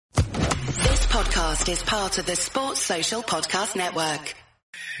podcast is part of the Sports Social Podcast Network.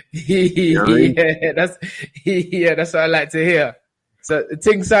 That's what I like to hear. So,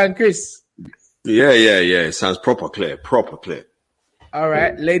 things sound Chris. Yeah. It sounds proper clear. All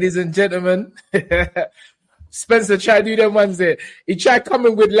right, ladies and gentlemen. Spencer tried to do them ones there. He tried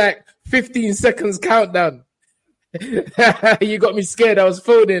coming with like 15 seconds countdown. You got me scared. I was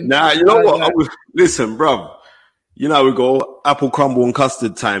phoning. Nah, you know what? Listen, bruv. You know we go apple crumble and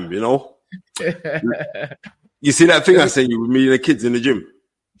custard time, you know? You see that thing I sent you with me and the kids in the gym?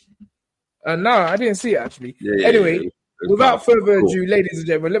 No, I didn't see it actually. Yeah, anyway, without further ado, ladies and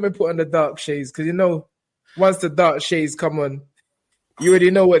gentlemen, let me put on the dark shades because you know, once the dark shades come on, you already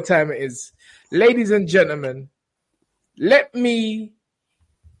know what time it is. Ladies and gentlemen, let me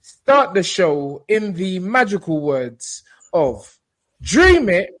start the show in the magical words of dream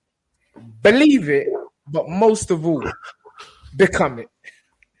it, believe it, but most of all, become it.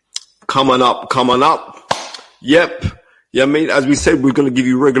 Come on up. Yep. Yeah, I mean, as we said, we're going to give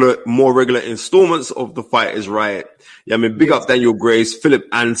you more regular installments of The Fight Is Right. Yeah, I mean, big up Daniel Grace, Philip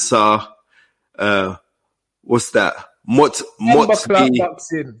Ansah, what's that?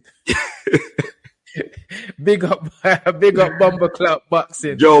 Boxing. big up Bomber Club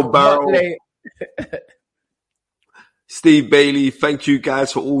Boxing. Joe Barrow. Steve Bailey, thank you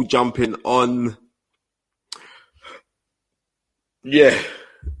guys for all jumping on. Yeah.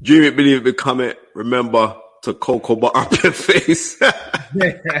 Dream it, believe it, become it. Remember to cocoa butter up your face.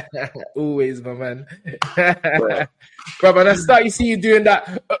 Always, my man. Bro, when I start, you see you doing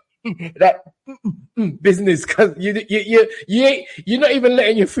that business because you're not even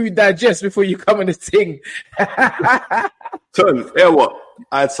letting your food digest before you come on the thing. Turn, what?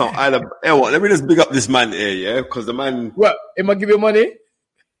 Let me just big up this man here, yeah? Because the man. What? Am I give you money?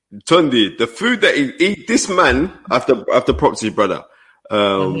 Tundi, the food that he eat, this man, after props to his brother.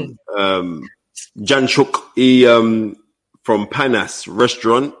 Jan Chuk, he from Panas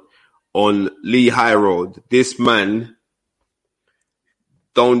restaurant on Lee High Road. This man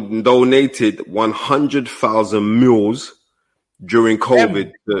donated 100,000 meals during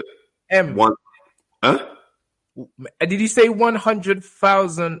COVID. Did he say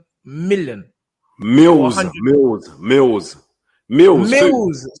 100,000 million? Meals.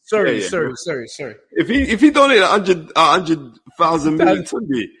 Sorry. If he donated 100,000 million,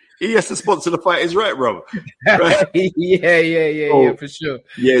 he has to sponsor The Fight Is Right, bro. Right? Yeah, for sure.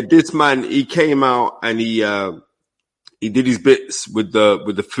 Yeah, this man, he came out and he did his bits with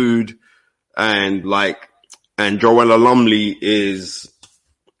the food and Joella Lumley is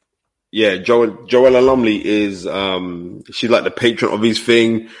she's like the patron of his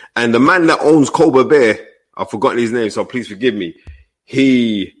thing, and the man that owns Cobra Bear, I've forgotten his name, so please forgive me.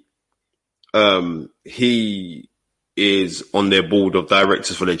 He is on their board of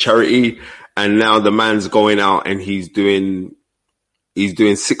directors for their charity, and now the man's going out and he's doing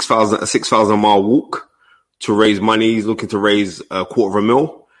a 6,000 mile walk to raise money. He's looking to raise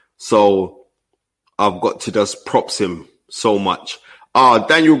 $250,000. So I've got to just props him so much.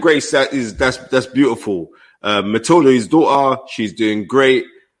 Daniel Grace, that's beautiful. Matilda, his daughter, she's doing great.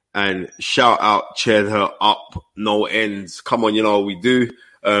 And shout out, cheer her up, no ends. Come on, you know what we do.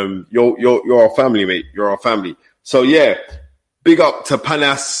 You're our family, mate. You're our family. So yeah, big up to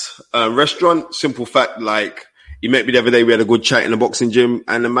Panas restaurant. Simple fact, like he met me the other day. We had a good chat in the boxing gym,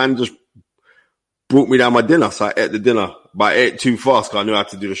 and the man just brought me down my dinner. So I ate the dinner, but I ate too fast because I knew I had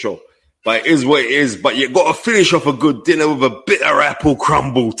to do the show. But it is what it is. But you got to finish off a good dinner with a bitter apple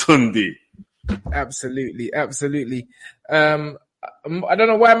crumble, Tundi. Absolutely. I don't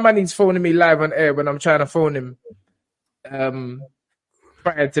know why Manny's phoning me live on air when I'm trying to phone him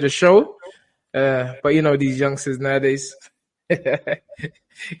prior to the show. But you know these youngsters nowadays.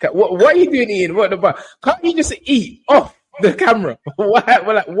 What are you doing eating? What about? Can't you just eat off the camera?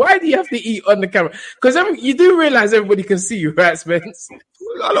 Why do you have to eat on the camera? Because you do realize everybody can see you, right, Spence?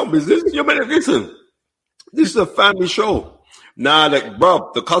 I don't business. You better listen. This is a family show. Nah,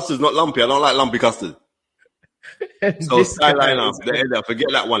 the custard's not lumpy. I don't like lumpy custard. So skyline up,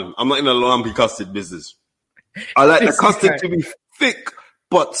 forget that one. I'm not in a lumpy custard business. I like the custard to be thick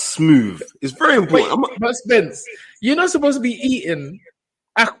but smooth. It's very important. But Spence, you're not supposed to be eating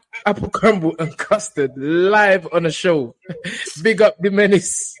apple crumble and custard live on a show. Big up the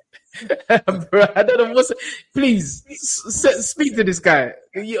menace. Bro, I don't know please speak to this guy.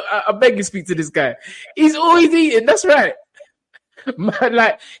 I beg you, speak to this guy. He's always eating. That's right. Man,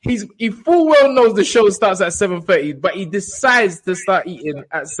 like he full well knows the show starts at 7:30, but he decides to start eating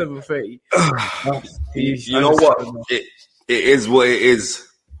at 7:30. You know what? It is what it is.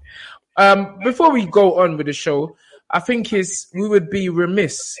 Before we go on with the show, I think we would be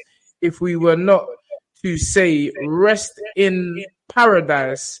remiss if we were not to say rest in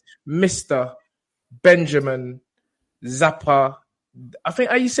paradise, Mr. Benjamin Zappa. I think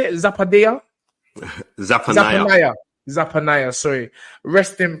how you say it, Zappadea? Zapanaya, sorry.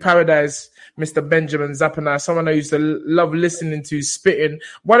 Rest in paradise, Mr. Benjamin Zapanaya. Someone I used to love listening to, spitting.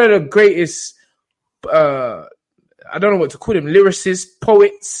 One of the greatest, I don't know what to call him, lyricists,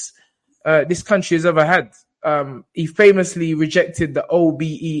 poets this country has ever had. He famously rejected the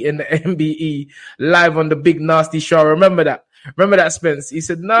OBE and the MBE live on the Big Nasty Show. Remember that? Remember that, Spence? He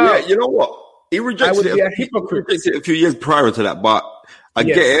said, no. Yeah, you know what? He rejected it a few years prior to that, but I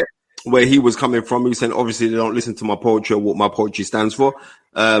get it where he was coming from. He said, obviously, they don't listen to my poetry or what my poetry stands for.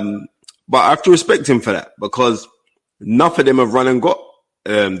 But I have to respect him for that because enough of them have run and got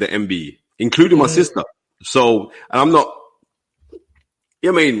the MBE, including my sister. So, and I'm not,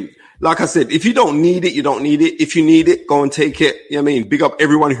 I mean, like I said, if you don't need it, you don't need it. If you need it, go and take it. You know what I mean? Big up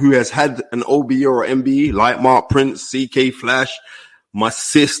everyone who has had an OBE or MBE, like Mark Prince, CK Flash, my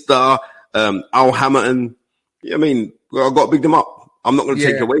sister, Al Hamilton. You know what I mean? Well, I've got to big them up. I'm not going to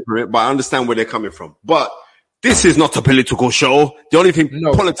take away from it, but I understand where they're coming from. But this is not a political show. The only thing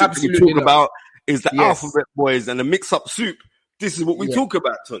politics we talk about is the alphabet boys and the mix-up soup. This is what we talk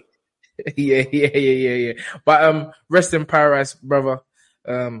about, Ton. Yeah. But rest in paradise, brother.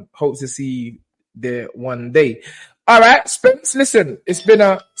 Hope to see you there one day. All right, Spence. Listen, it's been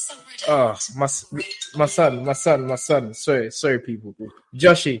my son. Sorry, people.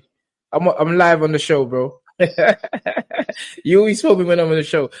 Joshy, I'm live on the show, bro. You always phone me when I'm on the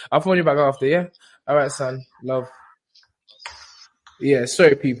show. I'll phone you back after, yeah? All right, son. Love. Yeah,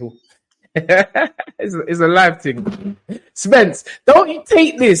 sorry, people. It's a live thing. Spence, don't you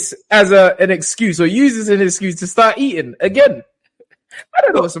take this as an excuse or use this as an excuse to start eating again. I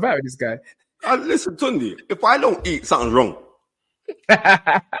don't know what's about with this guy. Listen, Tundi, if I don't eat, something's wrong.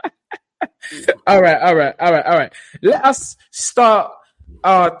 All right. Let us start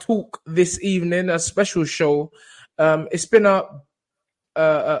our talk this evening, a special show. It's been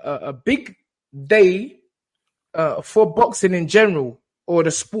a big day for boxing in general, or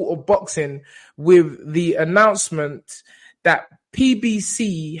the sport of boxing, with the announcement that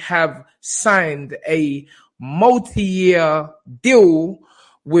PBC have signed a multi-year deal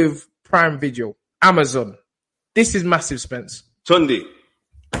with Prime Video, Amazon. This is massive, Spence. Tundi,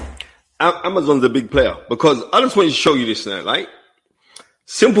 Amazon's a big player because I just want to show you this now, like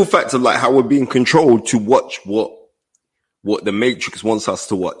simple facts of like how we're being controlled to watch what the Matrix wants us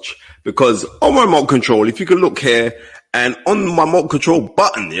to watch. Because on my remote control, if you can look here, and on my remote control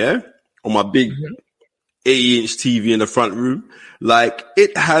button, on my big 80-inch TV in the front room, like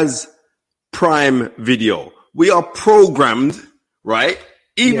it has Prime Video. We are programmed, right?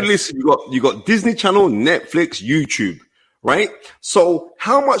 Even listen, you got Disney Channel, Netflix, YouTube, right? So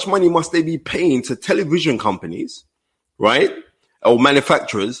how much money must they be paying to television companies, right? Or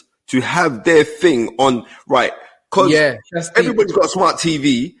manufacturers to have their thing on, right? Because everybody's got a smart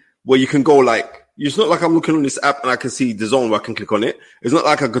TV where you can go like, it's not like I'm looking on this app and I can see the zone where I can click on it. It's not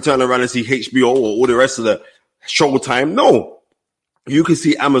like I could turn around and see HBO or all the rest of the Showtime. No, you can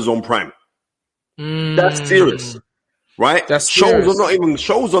see Amazon Prime. That's serious, right?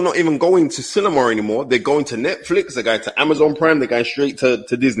 Shows are not even going to cinema anymore. They're going to Netflix. They're going to Amazon Prime. They're going straight to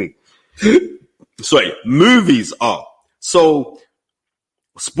Disney. Sorry, movies are. So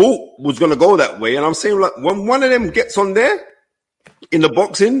sport was going to go that way. And I'm saying like when one of them gets on there in the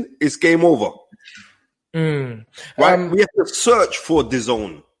boxing, it's game over. Right? We have to search for the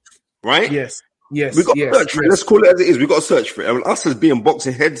zone, right? Yes. We got to search for it. Let's call it as it is. We got to search for it. I mean, us as being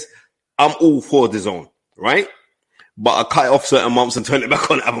boxing heads, I'm all for the zone, right? But I cut it off certain months and turn it back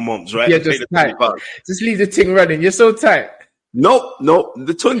on other months, right? Yeah, just tight. Just leave the thing running. You're so tight. No,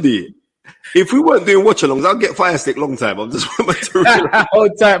 the Tundi. If we weren't doing watch-alongs, I'd get Fire Stick long time. I'm just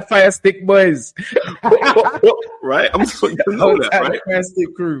hold tight, Fire Stick boys. Right? I'm just want you to know that, right? Fire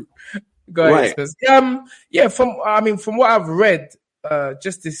Stick crew. Go ahead, right. From what I've read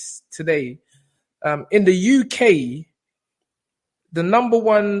just this today, in the UK, the number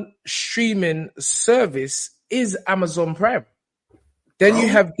one streaming service is Amazon Prime. Then you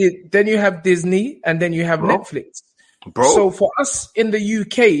have Disney, and then you have Netflix. So for us in the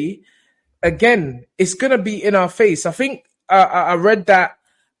UK, again, it's gonna be in our face. I think I read that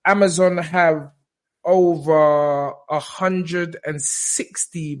Amazon have over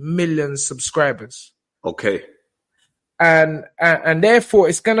 160 million subscribers. Okay. And therefore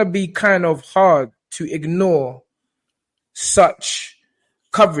it's gonna be kind of hard to ignore such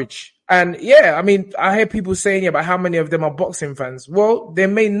coverage. And yeah, I mean, I hear people saying about how many of them are boxing fans. Well, they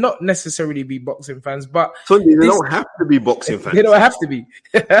may not necessarily be boxing fans, but So they don't have to be boxing fans. They don't have to be.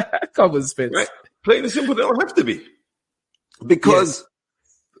 Come on, Spence. Right? Plain and simple, they don't have to be. Because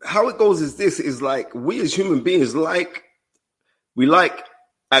how it goes is this, is like, we as human beings we like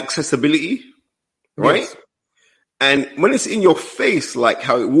accessibility, right? Yes. And when it's in your face, like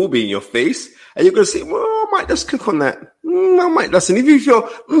how it will be in your face, and you're going to say, well, I might just click on that. I might just. And if you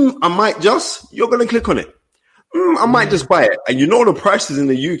feel, I might just, you're going to click on it. I might just buy it. And you know the prices in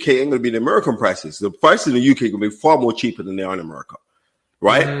the UK ain't going to be the American prices. The prices in the UK are going to be far more cheaper than they are in America,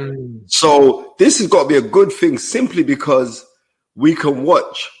 right? So this has got to be a good thing simply because we can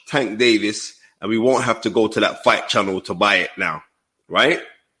watch Tank Davis and we won't have to go to that fight channel to buy it now, right?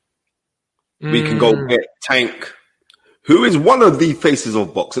 We can go get Tank, who is one of the faces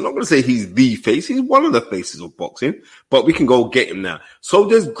of boxing. I'm not going to say he's the face. He's one of the faces of boxing, but we can go get him now. So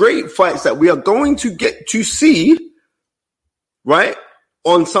there's great fights that we are going to get to see, right,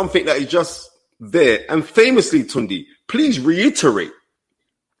 on something that is just there. And famously, Tundi, please reiterate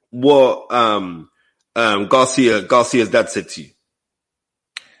what Garcia's dad said to you.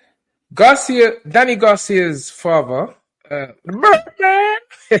 Danny Garcia's father, the Birdman,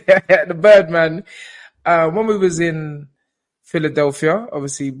 the Birdman, when we was in Philadelphia,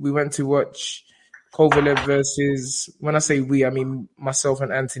 obviously we went to watch Kovalev versus, when I say we, I mean myself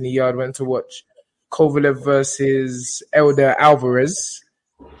and Anthony Yard went to watch Kovalev versus Elder Alvarez.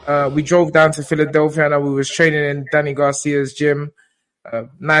 We drove down to Philadelphia and we was training in Danny Garcia's gym.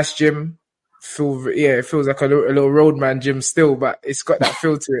 Nice gym. It feels like a little roadman gym still, but it's got that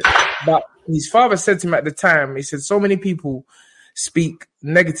feel to it. But his father said to him at the time, he said, so many people speak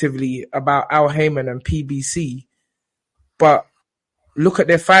negatively about Al Heyman and PBC, but look at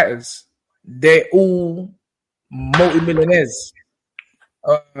their fighters. They're all multimillionaires.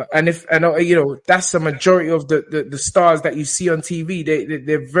 And you know, that's the majority of the stars that you see on TV.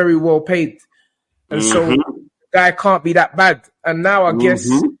 They're very well paid. And so the guy can't be that bad. And now I guess,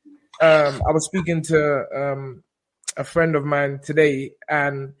 I was speaking to a friend of mine today,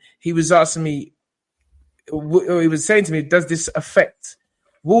 and he was asking me, he was saying to me,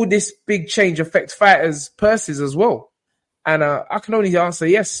 will this big change affect fighters' purses as well? And I can only answer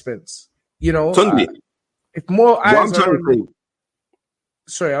yes, Spence. You know, if more eyes are on,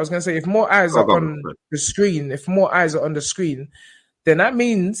 sorry, I was going to say, if more eyes are on the screen, then that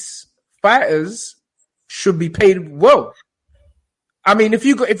means fighters should be paid well. I mean, if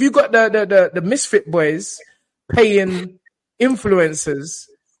you got the Misfit Boys paying influencers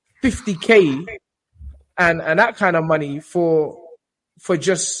 $50K and that kind of money for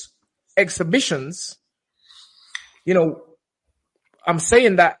just exhibitions, you know, I'm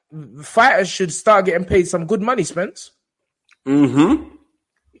saying that fighters should start getting paid some good money, Spence. Can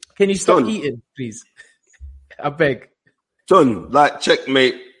you stop eating, please? I beg. Son, like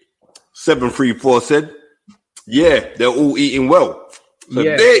Checkmate 734 said, yeah, they're all eating well. So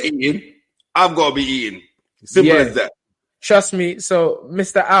if they're eating, I've got to be eating. Simple as that. Trust me. So,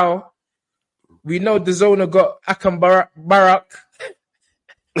 Mr. Al, we know the Zona got Akam Barak.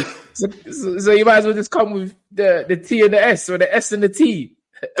 so you might as well just come with the T and the S, or the S and the T.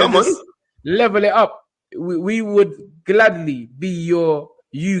 Come on. Level it up. We would gladly be your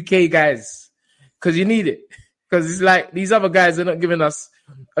UK guys, because you need it. Because it's like these other guys are not giving us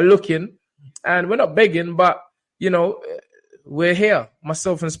a look in, and we're not begging, but you know, we're here,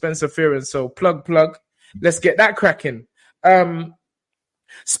 myself and Spencer Fearon. So plug. Let's get that cracking.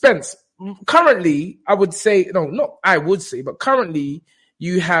 Spence, currently, but currently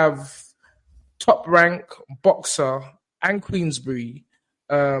you have Top Rank, Boxer, and Queensbury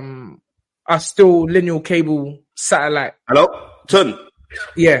are still lineal cable satellite. Hello? Ton.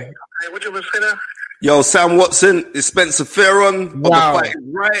 Yeah. Hey, what you been saying? Yo, Sam Watson, it's Spencer Fearon. Wow. Bubba Fight is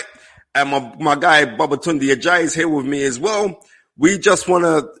right. And my guy, Baba Tundi Ajay, is here with me as well. We just want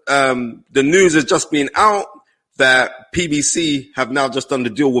to, the news has just been out that PBC have now just done the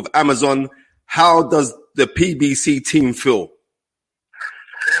deal with Amazon. How does the PBC team feel?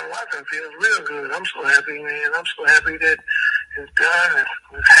 Sam Watson feels real good. I'm so happy, man. I'm so happy that it's done.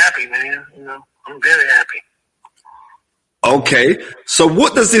 I'm happy, man. You know, I'm very happy. Okay. So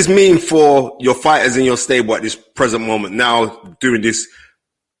what does this mean for your fighters in your stable at this present moment now doing this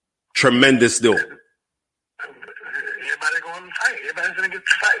tremendous deal? Everybody going to fight. Everybody's going to get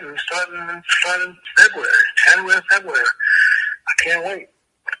to fighting starting January, February. I can't wait.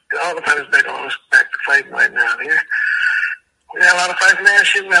 All the fighters back to fighting right now. Yeah. We have a lot of fights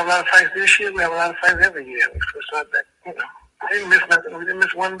last year. We have a lot of fights this year. We have a lot of fights every year. It's not that, you know, we didn't miss nothing. We didn't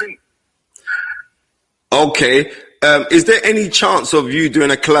miss one beat. Okay. Is there any chance of you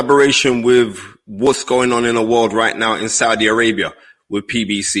doing a collaboration with what's going on in the world right now in Saudi Arabia with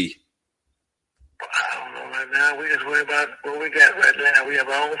PBC? I don't know right now. We just worry about what we got right now. We have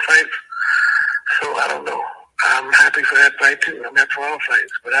our own fights, so I don't know. I'm happy for that fight too. I'm happy for all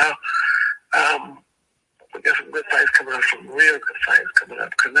fights, but we got some good fights coming up. Some real good fights coming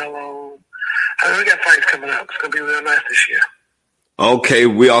up. Canelo. We got fights coming up. It's gonna be real nice this year. Okay,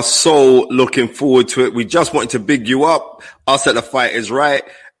 we are so looking forward to it. We just wanted to big you up. Us at The Fight Is Right.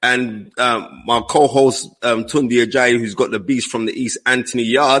 And my co-host, Tundi Ajayi, who's got the beast from the East, Anthony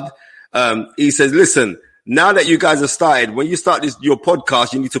Yard, he says, listen, now that you guys have started, when you start your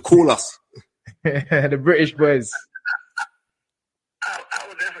podcast, you need to call us. The British boys. I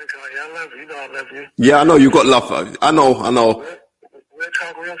would definitely call you. I love you. You know I love you. Yeah, I know you got love. I know. We'll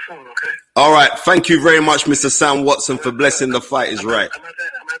talk real soon, okay? All right. Thank you very much, Mr. Sam Watson, for blessing The Fight Is Right. I'm at the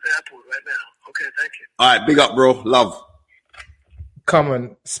airport right now. Okay, thank you. All right. Big up, bro. Love. Come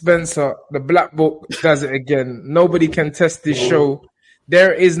on, Spencer, the Black Book does it again. Nobody can test this show.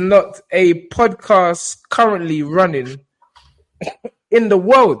 There is not a podcast currently running in the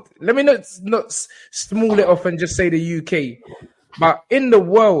world. Let me not small it off and just say the UK, but in the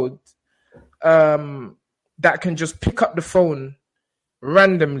world that can just pick up the phone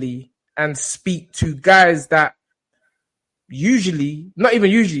randomly and speak to guys that not even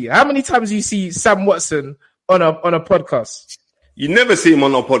usually. How many times do you see Sam Watson on a podcast? You never see him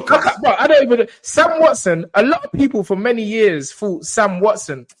on no podcast. Bro, I don't even. Sam Watson, a lot of people for many years thought Sam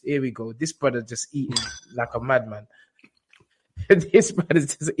Watson. Here we go. This brother just eating like a madman. This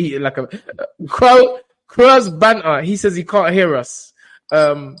brother's just eating like a. Cross banter. He says he can't hear us.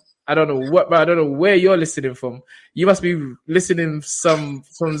 I don't know what, but I don't know where you're listening from. You must be listening from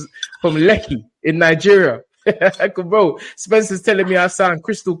Lekki in Nigeria. Bro, Spencer's telling me I sound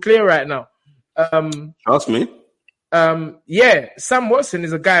crystal clear right now. Trust me. Yeah, Sam Watson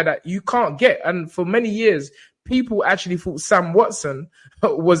is a guy that you can't get. And for many years, people actually thought Sam Watson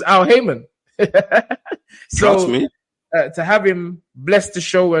was Al Heyman. Trust me. To have him bless the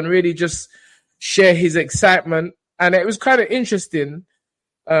show and really just share his excitement. And it was kind of interesting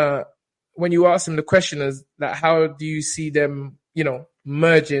when you asked him the question as that, how do you see them,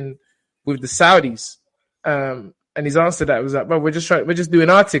 merging with the Saudis? And his answer to that was like, well, we're just doing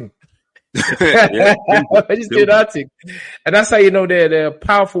our thing. We're just doing our thing. And that's how you know they're a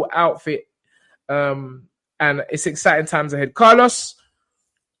powerful outfit. And it's exciting times ahead. Carlos,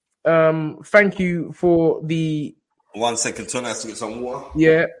 thank you for the 1 second, Tony has to get some water.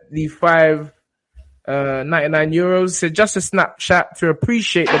 Yeah, the €5.99. So just a Snapchat to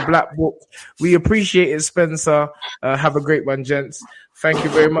appreciate the Black Book. We appreciate it, Spencer. Have a great one, gents. Thank you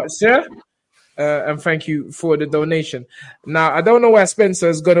very much, sir. And thank you for the donation. Now, I don't know why Spencer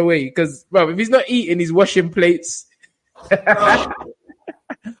has gone away because, bro, if he's not eating, he's washing plates. Bro,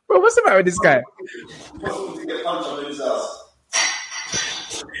 what's the matter with this guy?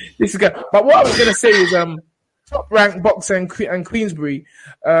 This guy. But what I was gonna say is, Top Rank, Boxer, and Queensbury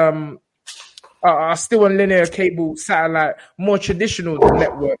are still on linear cable, satellite, more traditional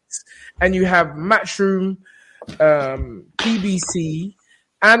networks, and you have Matchroom, PBC,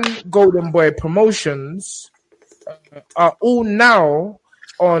 and Golden Boy Promotions are all now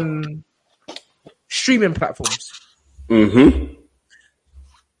on streaming platforms. Mm-hmm.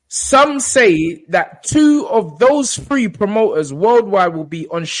 Some say that 2 of those 3 promoters worldwide will be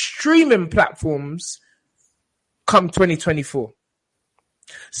on streaming platforms come 2024.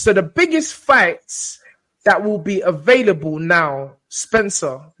 So the biggest fights that will be available now,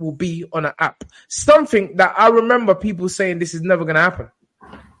 Spencer, will be on an app. Something that I remember people saying this is never going to happen.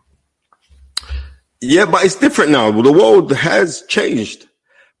 Yeah, but it's different now. The world has changed.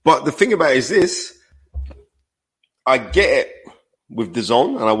 But the thing about it is this. I get it with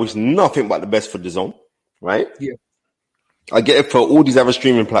DAZN, and I wish nothing but the best for DAZN, right? Yeah. I get it for all these other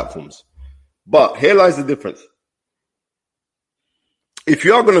streaming platforms. But here lies the difference. If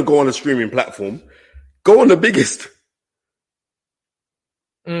you are going to go on a streaming platform, go on the biggest.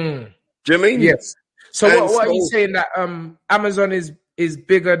 Do you know what I mean? Yes. So what are you saying, that Amazon is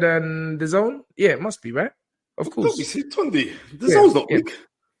bigger than DAZN? Yeah, it must be, right? Of course. Tundi, DAZN's not big.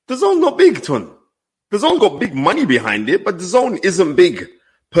 DAZN's not big, Tun. DAZN got big money behind it, but DAZN isn't big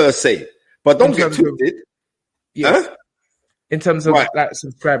per se. But don't get twisted. Yes. Huh? In terms of like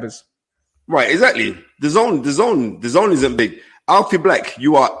subscribers. Right, exactly. DAZN isn't big. Alfie Black,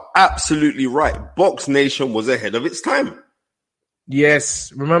 you are absolutely right. Box Nation was ahead of its time.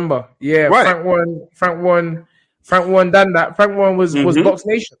 Yes, remember. Yeah, right. Frank One done that. Frank One was Box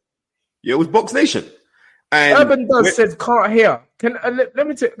Nation. Yeah, it was Box Nation. And Urban Does said can't hear. Can let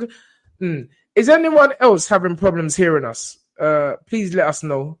me take. Is anyone else having problems hearing us? Please let us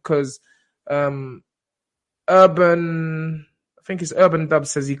know, because Urban, I think it's Urban Dub,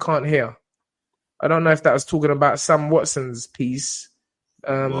 says he can't hear. I don't know if that was talking about Sam Watson's piece.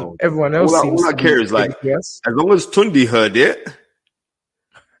 Everyone else seems all I to care be is like, yes. as long as Tundi heard it.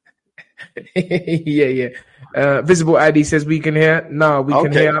 Yeah. Visible ID says we can hear. No, we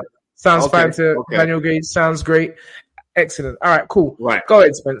can hear. Sounds fine to Daniel Gage. Sounds great. Excellent. All right, cool. Right. Go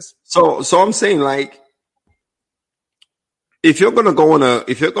ahead, Spence. So I'm saying, like, if you're gonna go on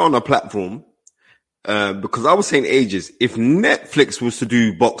a platform, because I was saying ages, if Netflix was to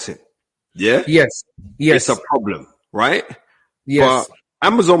do boxing, yes, it's a problem, right? Yes. But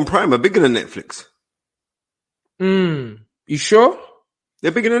Amazon Prime are bigger than Netflix. You sure?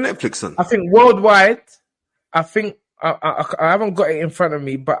 They're bigger than Netflix, son. I think worldwide, I haven't got it in front of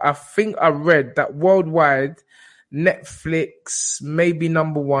me, but I think I read that worldwide, Netflix may be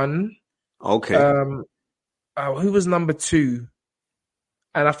number one. Okay. Who was number two?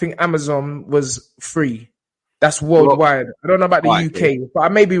 And I think Amazon was 3. That's worldwide. I don't know about the UK, but I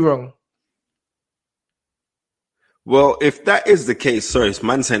may be wrong. Well, if that is the case, sorry, it's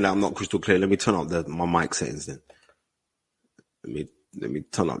man saying that I'm not crystal clear. Let me turn up my mic settings then. Let me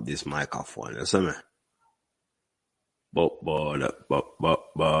turn up this mic off one. That's me.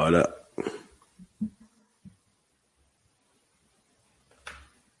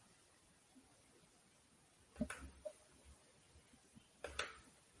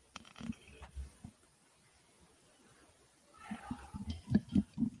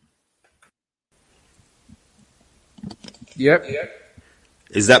 Yep.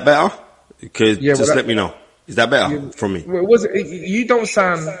 Is that better? Just let me know. Is that better from me? You don't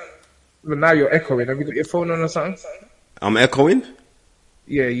sound. Well, now you're echoing. Have you got your phone on or something? I'm echoing?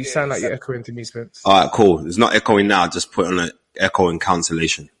 Yeah, you sound like you're echoing to me, Spence. All right, cool. It's not echoing now. Just put on an echoing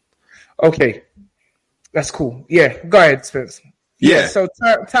cancellation. Okay. That's cool. Yeah, go ahead, Spence. Yeah. So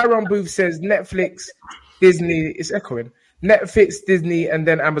Tyrone Booth says Netflix, Disney. It's echoing. Netflix, Disney, and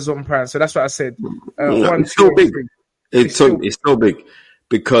then Amazon Prime. So that's what I said. It's still big. It's still big.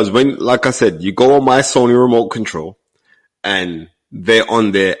 Because like I said, you go on my Sony remote control and they're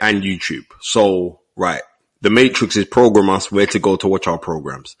on there and YouTube. So, right. The Matrix is program us where to go to watch our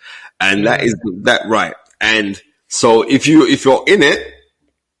programs. And that is that right. And so if you're in it,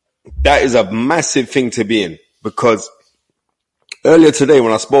 that is a massive thing to be in, because earlier today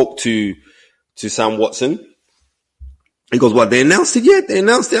when I spoke to Sam Watson, he goes, "What, they announced it yet? They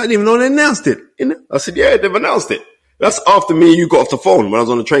announced it? I didn't even know they announced it." I said, "Yeah, they've announced it." That's after me and you got off the phone when I was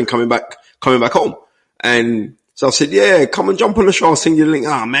on the train coming back home. And so I said, "Yeah, come and jump on the show. I'll send you the link."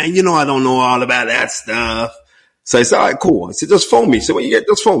 "Oh man, I don't know all about that stuff." So he said, "All right, cool." I said, "Just phone me." So when you get,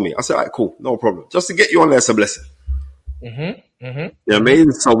 just phone me. I said, "All right, cool. No problem. Just to get you on there, it's a blessing." You know what I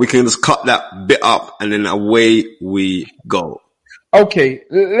mean? So we can just cut that bit up and then away we go. Okay,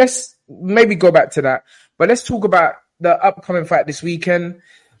 let's maybe go back to that. But let's talk about the upcoming fight this weekend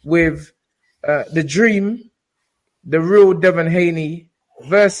with the Dream, the real Devin Haney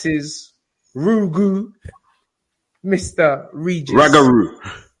versus Rugu, Mr. Regis.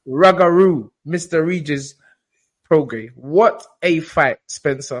 Ragaroo, Mr. Regis Prograis. What a fight,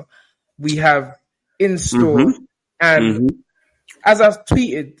 Spencer, we have in store. And as I've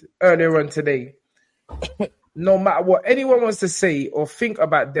tweeted earlier on today, no matter what anyone wants to say or think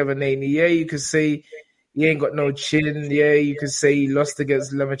about Devin Haney, yeah, you could say he ain't got no chin. Yeah, you could say he lost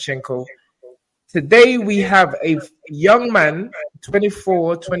against Lomachenko. Today we have a young man,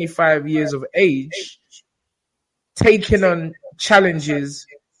 24, 25 years of age, taking on challenges,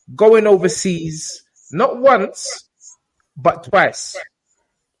 going overseas, not once, but twice,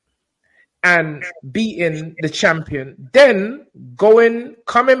 and beating the champion. Then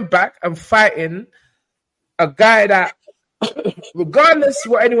coming back and fighting a guy that, regardless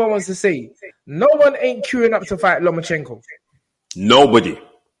what anyone wants to say, no one ain't queuing up to fight Lomachenko. Nobody.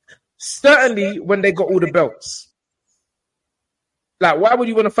 Certainly when they got all the belts. Like, why would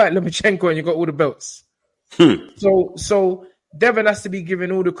you want to fight Lomachenko when you got all the belts? So Devin has to be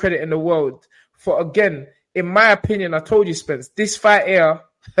given all the credit in the world for, again, in my opinion, I told you, Spence, this fight here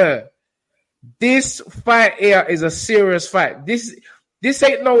is a serious fight. This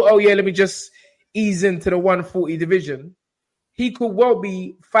ain't no, oh yeah, let me just ease into the 140 division. He could well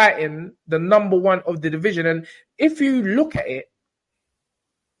be fighting the number one of the division. And if you look at it,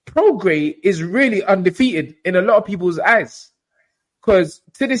 Prograis is really undefeated in a lot of people's eyes. Because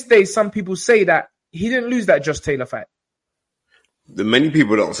to this day, some people say that he didn't lose that Josh Taylor fight. Many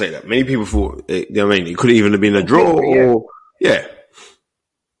people don't say that. Many people thought, it could even have been a draw. Yeah.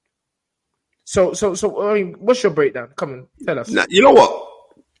 So, I mean, what's your breakdown? Come on, tell us. Now, you know what?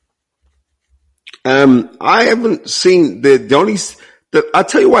 I haven't seen I'll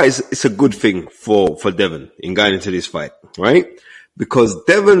tell you why it's a good thing for Devon in going into this fight, right? Because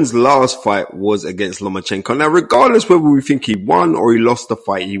Devon's last fight was against Lomachenko. Now, regardless whether we think he won or he lost the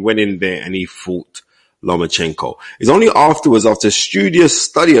fight, he went in there and he fought Lomachenko. It's only afterwards, after studious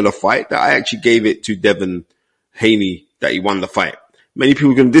study of the fight, that I actually gave it to Devon Haney that he won the fight. Many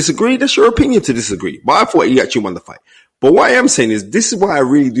people can disagree. That's your opinion to disagree. But I thought he actually won the fight. But what I am saying is, this is why I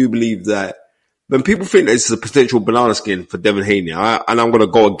really do believe that when people think that this is a potential banana skin for Devon Haney, and I'm going to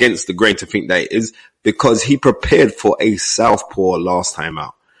go against the grain to think that it is, because he prepared for a southpaw last time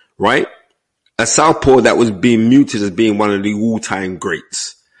out, right? A southpaw that was being muted as being one of the all-time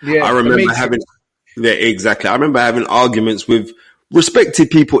greats. Yeah, I remember I remember having arguments with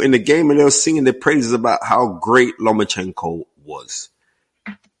respected people in the game, and they were singing their praises about how great Lomachenko was.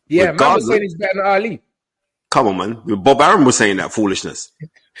 Yeah, man was saying he's better than Ali. Come on, man. Bob Aaron was saying that foolishness.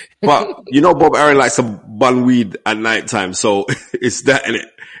 But, Bob Aaron likes to bun weed at night time, so it's that in it.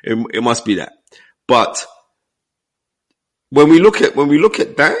 It must be that. But when we look at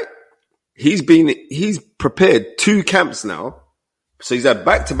that, he's prepared 2 camps now. So he's had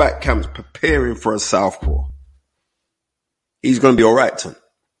back-to-back camps preparing for a southpaw. He's going to be all right, son.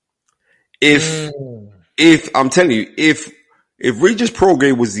 If I'm telling you, if Regis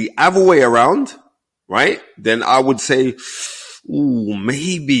Prograis was the other way around, right, then I would say,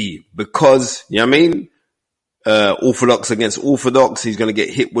 maybe, because, you know what I mean? Orthodox against Orthodox, he's going to get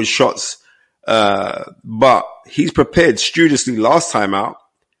hit with shots. But he's prepared studiously last time out,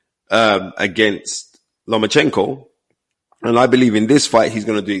 against Lomachenko. And I believe in this fight, he's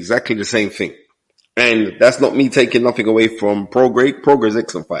going to do exactly the same thing. And that's not me taking nothing away from Prograis. Prograis is an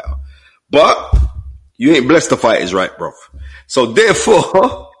excellent fighter. But you ain't blessed the fighters, right, bro? So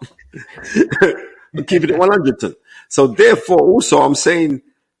therefore, I'm keeping it 100 ton. So therefore, also, I'm saying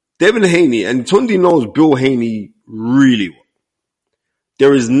Devon Haney, and Tundi knows Bill Haney really well.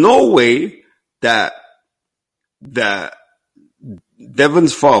 There is no way that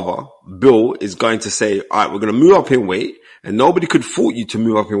Devon's father, Bill, is going to say, all right, we're going to move up in weight, and nobody could fault you to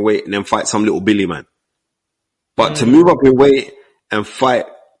move up in weight and then fight some little Billy man. But to move up in weight and fight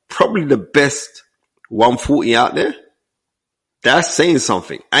probably the best 140 out there, that's saying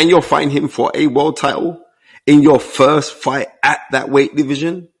something. And you're fighting him for a world title in your first fight at that weight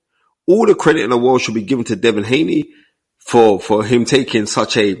division. All the credit in the world should be given to Devon Haney for him taking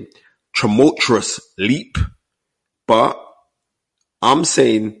such a tumultuous leap. But I'm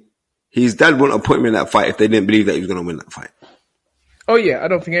saying his dad wouldn't have put him in that fight if they didn't believe that he was going to win that fight. Oh yeah, I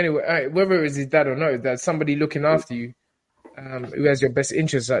don't think anyway. Whether it was his dad or not, that somebody looking after you, who has your best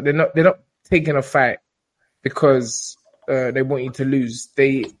interests. They're not taking a fight because they want you to lose.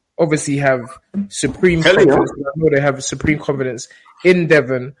 They obviously have supreme confidence. I know they have supreme confidence in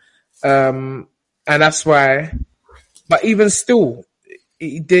Devon, and that's why. But even still,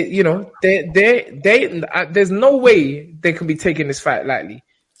 there's no way they can be taking this fight lightly,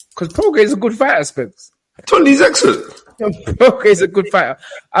 because Prograis is a good fighter, Spence. Tony's excellent. Prograis is a good fighter.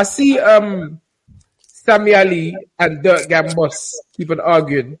 I see Sami Ali and Dirk Gambos keep on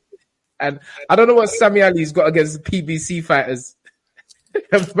arguing, and I don't know what Sami Ali's got against PBC fighters.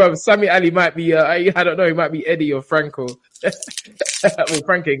 Bro, Sami Ali might be, I don't know, he might be Eddie or Franco. Well,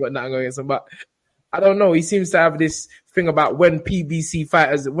 Franco ain't got nothing against him, but I don't know. He seems to have this thing about when PBC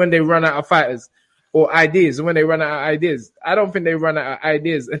fighters, when they run out of fighters or ideas, when they run out of ideas. I don't think they run out of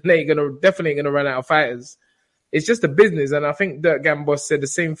ideas, and they definitely ain't gonna run out of fighters. It's just a business, and I think Dirk Gambos said the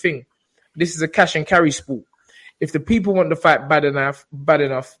same thing. This is a cash and carry sport. If the people want the fight bad enough,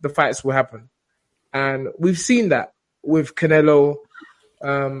 the fights will happen. And we've seen that with Canelo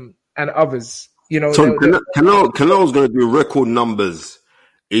and others. So Canelo's going to do record numbers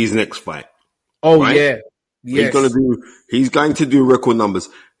in his next fight. Oh, right? yeah. Yes. He's going to do record numbers.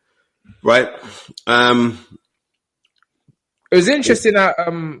 Right? It was interesting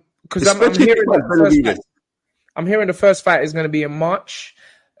because I'm hearing the first fight is going to be in March.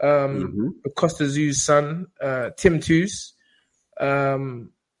 Costa Tszयू's son, Tim Tszyu. And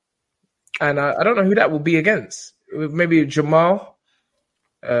I don't know who that will be against. Maybe Jamal.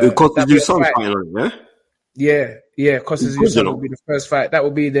 Costa Tszयू's son fighting on it, yeah. Costa Tszयू's son will be the first fight. That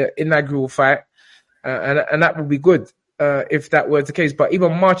will be the inaugural fight. And that would be good if that were the case. But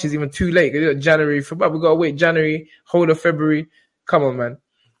even March is even too late. January, but we got to wait January, whole of February. Come on,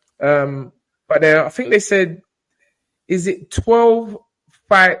 man. But I think they said, is it 12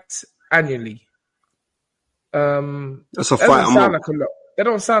 fights annually? That's a fight a month. Like a lot. That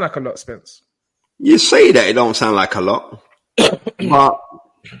don't sound like a lot, Spence. You say that it don't sound like a lot, but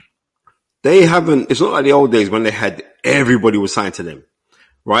they haven't. It's not like the old days when they had everybody was signed to them,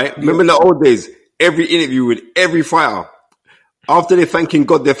 right? Remember the old days? every interview with every fighter. After they're thanking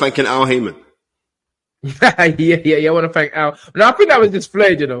God, they're thanking Al Heyman. yeah. I want to thank Al. No, I think that was just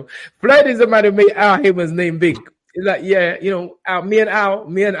Floyd, Floyd is the man who made Al Heyman's name big. It's like, Al, me and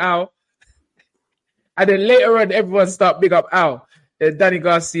Al. And then later on, everyone started big up Al. Danny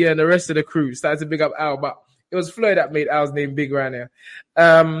Garcia and the rest of the crew started to big up Al. But it was Floyd that made Al's name big right now.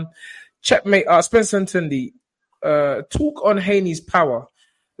 Checkmate, Spencer and Tundi. Talk on Haney's power.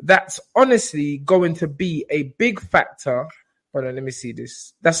 That's honestly going to be a big factor. Hold on, let me see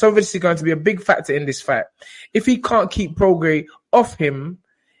this. That's obviously going to be a big factor in this fight. If he can't keep Prograis off him,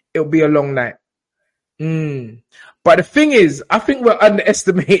 it'll be a long night. But the thing is, I think we're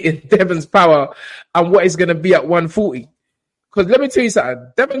underestimating Devon's power and what he's going to be at 140. Because let me tell you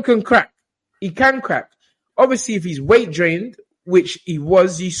something. Devon can crack. He can crack. Obviously, if he's weight drained, which he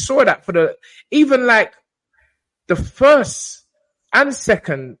was, you saw that for even like the first and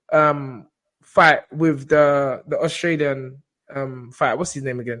second fight with the Australian fight. What's his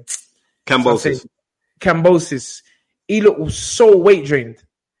name again? Kambosos. He looked so weight drained.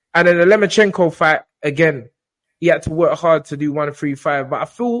 And then the Lemachenko fight, again, he had to work hard to do 135. But I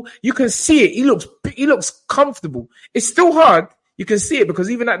feel you can see it. He looks comfortable. It's still hard. You can see it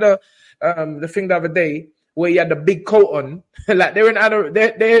because even at the thing the other day where he had the big coat on, like they're in I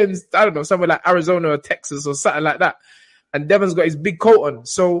don't know, somewhere like Arizona or Texas or something like that. And Devon's got his big coat on.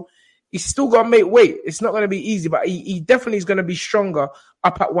 So he's still got to make weight. It's not going to be easy, but he definitely is going to be stronger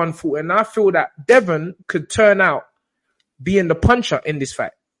up at 140. And I feel that Devon could turn out being the puncher in this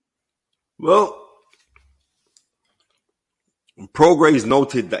fight. Well, Prograis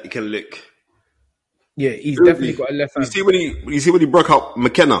noted that he can lick. Yeah, he's definitely got a left hand. You see when he broke up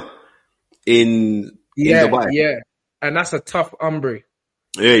McKenna in Dubai? Yeah. And that's a tough hombre.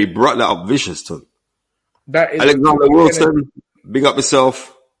 Yeah, he brought that up vicious to him. That is Alexander Wilson, big up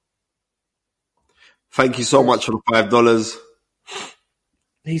yourself. Thank you so much for the $5.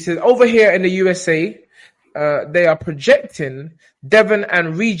 He says, over here in the USA, they are projecting Devon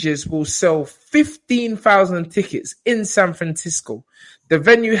and Regis will sell 15,000 tickets in San Francisco. The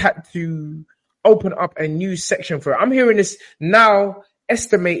venue had to open up a new section for it. I'm hearing this now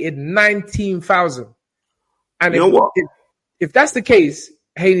estimated 19,000. And you know what? If that's the case,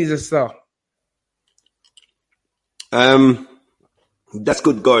 Haney's a star. That's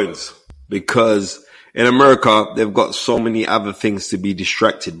good goings because in America, they've got so many other things to be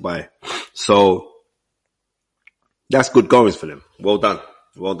distracted by. So that's good goings for them. Well done.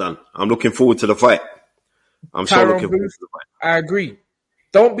 I'm looking forward to the fight. I'm so looking forward to the fight. I agree.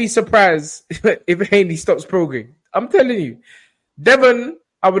 Don't be surprised if Haney stops Prograis. I'm telling you. Devon,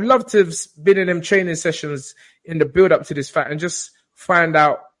 I would love to have been in them training sessions in the build up to this fight and just find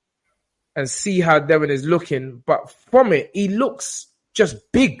out and see how Devon is looking. But from it, he looks just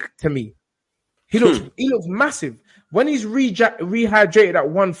big to me. He looks massive. When he's rehydrated at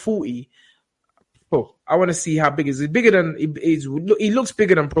 140, I want to see how big he is. He looks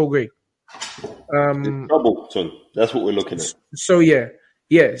bigger than Prograis. Trouble, son. That's what we're looking at. So yeah.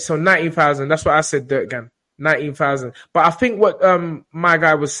 So 19,000. That's what I said, Dirt Gang. 19,000. But I think what my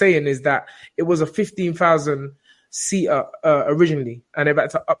guy was saying is that it was a 15,000 seater originally, and they've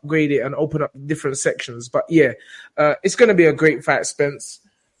had to upgrade it and open up different sections. But yeah, it's going to be a great fight, Spence.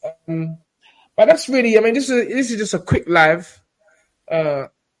 But that's really, this is just a quick live.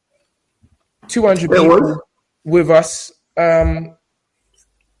 200 people with us. Tell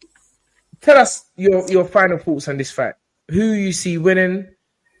us your final thoughts on this fight. Who you see winning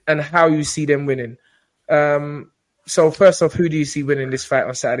and how you see them winning. So first off, who do you see winning this fight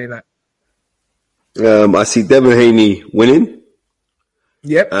on Saturday night? I see Devon Haney winning.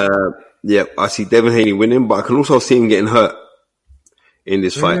 Yep. I see Devon Haney winning, but I can also see him getting hurt in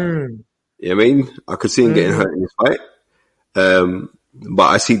this fight. You know what I mean? I could see him getting hurt in this fight. But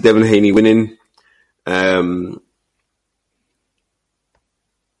I see Devon Haney winning. I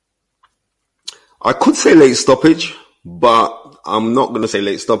could say late stoppage, but I'm not going to say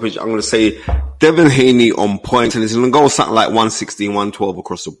late stoppage. I'm going to say Devon Haney on point, and it's going to go something like 116, 112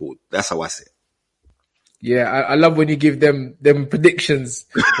 across the board. That's how I see it. Yeah, I love when you give them predictions,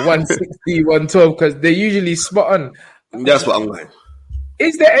 160, 112, because they're usually spot on. That's what I'm going.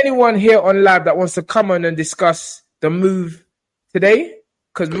 Is there anyone here on live that wants to come on and discuss the move today?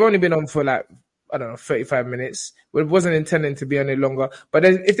 Because we've only been on for 35 minutes. We wasn't intending to be on it longer. But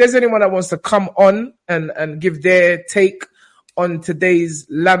if there's anyone that wants to come on and give their take on today's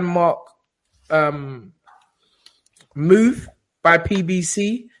landmark move by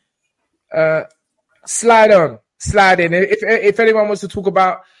PBC, slide in. If anyone wants to talk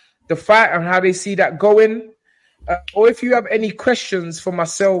about the fight and how they see that going, or if you have any questions for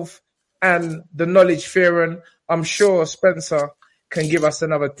myself and the knowledge theorem. I'm sure Spencer can give us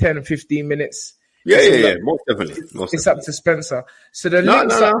another 10, 15 minutes. Yeah. Most definitely. It's up to Spencer. So the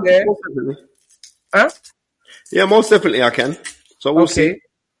link's up there. Most definitely. Huh? Yeah, most definitely I can. So we'll see.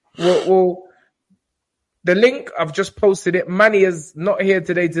 Well, the link, I've just posted it. Manny is not here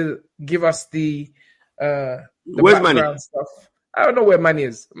today to give us the Where's background Manny? stuff. I don't know where Manny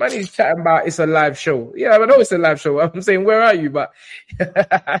is. Manny's chatting about it's a live show. Yeah, I know it's a live show. I'm saying, where are you? But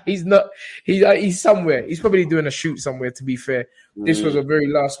he's not. He's somewhere. He's probably doing a shoot somewhere. To be fair, this was a very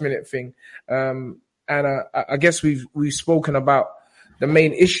last minute thing. And I guess we've spoken about the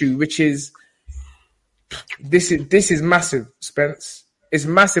main issue, which is this is massive, Spence. It's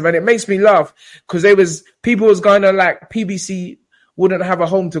massive, and it makes me laugh because people was going to like PBC wouldn't have a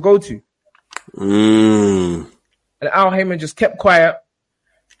home to go to. And Al Heyman just kept quiet.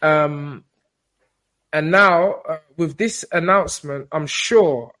 And now with this announcement, I'm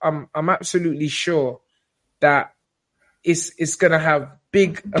absolutely sure that it's going to have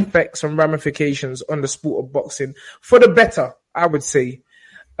big effects and ramifications on the sport of boxing for the better, I would say.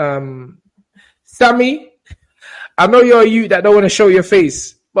 Sammy, I know you're a youth that don't want to show your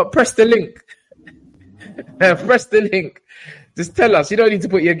face, but press the link. Press the link. Just tell us. You don't need to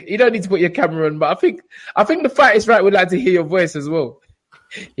put your camera on, but I think the Fight is Right would like to hear your voice as well.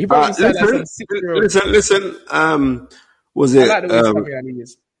 You probably sound like some 6-year-old. Listen. Was it? I like the way Sammy Ali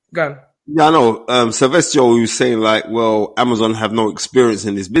is. Go on. Yeah, I know. Sylvester was saying like, well, Amazon have no experience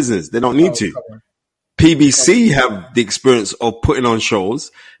in this business. They don't need to. PBC have the experience of putting on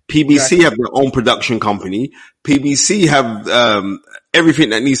shows. PBC have their own production company. PBC have everything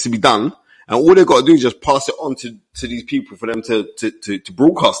that needs to be done. And all they've got to do is just pass it on to these people for them to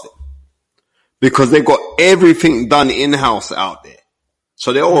broadcast it. Because they've got everything done in-house out there.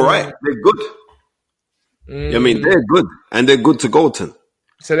 So they're all right. They're good. I mean, they're good. And they're good to go to.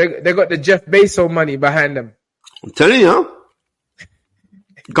 So they got the Jeff Bezos money behind them. I'm telling you, huh?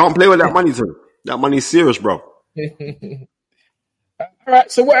 You can't play with that money, too. That money's serious, bro. All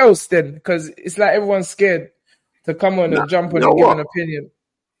right. So what else then? Because it's like everyone's scared to come on and jump on and give an opinion.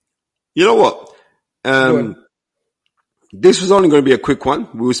 You know what? This was only going to be a quick one.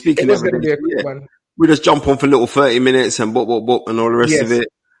 We were speaking every day. One. We just jump on for a little 30 minutes and and all the rest of it.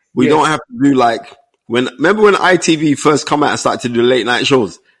 We don't have to do like remember when ITV first come out and started to do late night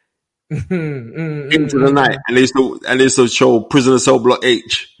shows? Into the night, and they used to show Prisoner Cell Block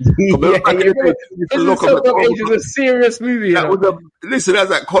H. Prisoner Cell Block H is a serious movie. Listen,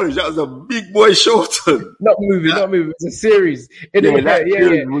 that's at college. That was a big boy show. Not movie. It's a series. Series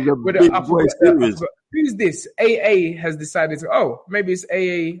was a big boy series. Who's this? AA has decided to. Maybe it's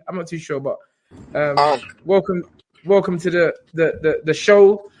AA. I'm not too sure, but welcome to the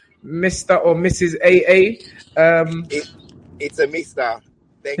show, Mr. or Mrs. AA. It's a Mister.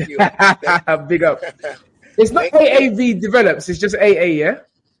 Thank you. Big up. It's not AAV Develops. It's just AA, yeah.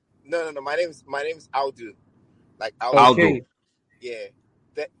 No. My name's Aldu. Like Aldu. Okay. Yeah.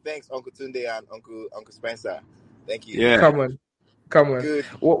 Thanks, Uncle Tunde and Uncle Spencer. Thank you. Yeah. Come on. Good.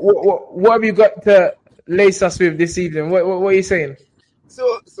 What have you got to lace us with this evening? What are you saying?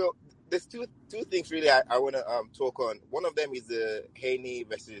 So there's two things really I want to talk on. One of them is the Haney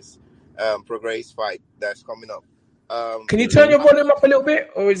versus Prograis fight that's coming up. Can you turn your volume up a little bit,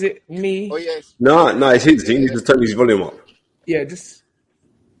 or is it me? Oh yes. No, it's his. He needs to turn his volume up. Yeah, just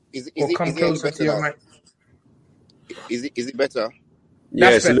come closer to your mic. Is it better?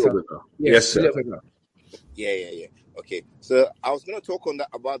 Yeah, it's a little bit better. Yes, a little bit better. Yeah. Okay, so I was going to talk on that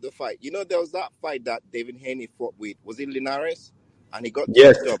about the fight. You know, there was that fight that David Haney fought with. Was it Linares? And he got up,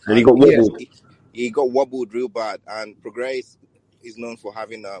 and he got wobbled. He got wobbled real bad. And Prograis is known for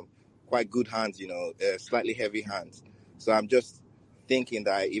having quite good hands, slightly heavy hands. So I'm just thinking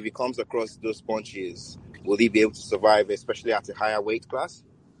that if he comes across those punches, will he be able to survive, especially at a higher weight class?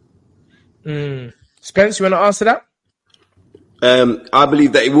 Spence, you want to answer that? I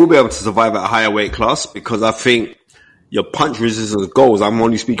believe that he will be able to survive at a higher weight class because I think your punch resistance goals, I'm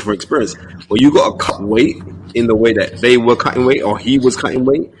only speaking from experience, well, you got to cut weight in the way that they were cutting weight or he was cutting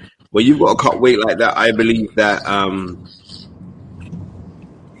weight. Well, you've got to cut weight like that. I believe that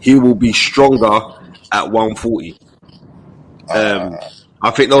he will be stronger at 140.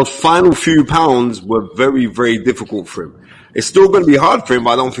 I think those final few pounds were very, very difficult for him. It's still going to be hard for him, but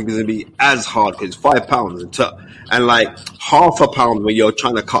I don't think it's going to be as hard because it's 5 pounds. And like half a pound when you're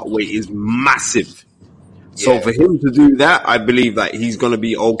trying to cut weight is massive. So for him to do that, I believe that he's going to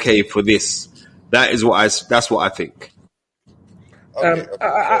be okay for this. That's what I think.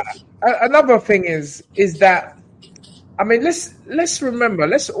 Another thing is that, I mean,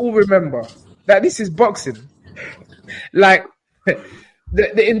 let's all remember that this is boxing. Like,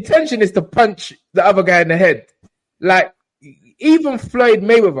 the intention is to punch the other guy in the head. Like, even Floyd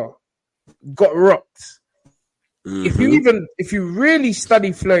Mayweather got rocked. Mm-hmm. If you really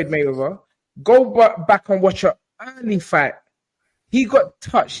study Floyd Mayweather, go back and watch an early fight. He got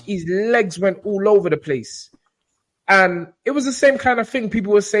touched. His legs went all over the place. And it was the same kind of thing.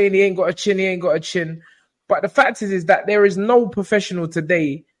 People were saying he ain't got a chin. But the fact is that there is no professional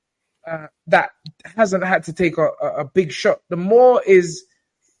today that hasn't had to take a big shot. The more is,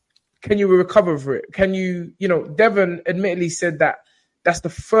 can you recover for it? Can you, Devon admittedly said that that's the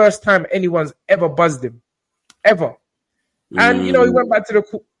first time anyone's ever buzzed him. Ever. And, he went back to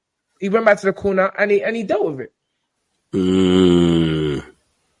the corner and he dealt with it.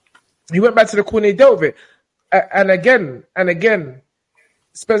 He went back to the corner, he dealt with it. And again,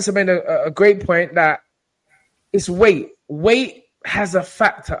 Spencer made a great point that it's weight. Weight has a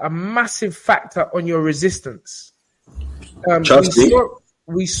factor, a massive factor on your resistance.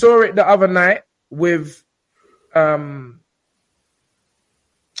 We saw it the other night with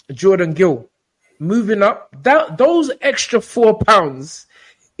Jordan Gill moving up. Those extra 4 pounds,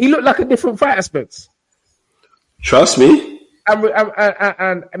 he looked like a different fighter, Spence. Trust me. And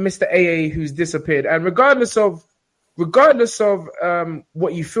Mr. AA who's disappeared. And regardless of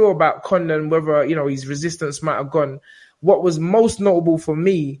what you feel about Condon, whether his resistance might have gone, what was most notable for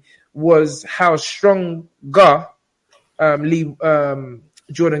me was how stronger Jordan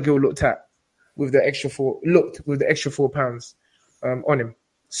Gill looked with the extra 4 pounds on him.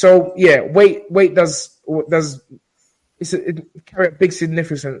 So yeah, weight does it carry a big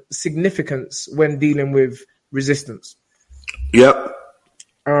significance when dealing with resistance. Yep.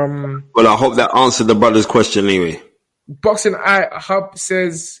 Well, I hope that answered the brother's question anyway. Boxing Eye Hub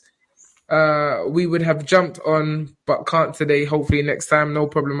says we would have jumped on, but can't today. Hopefully next time. No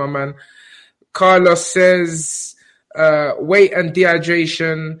problem, my man. Carlos says weight and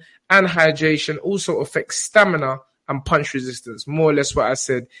dehydration and hydration also affect stamina and punch resistance. More or less what I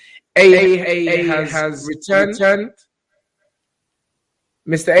said. AA has returned.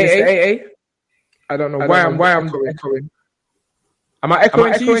 Mr. AA. I don't know why I'm echoing. Am I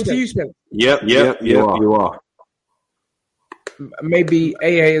echoing to you, Spence? Yep, you are. Maybe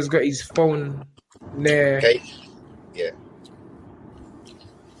AA has got his phone near. Okay. Yeah.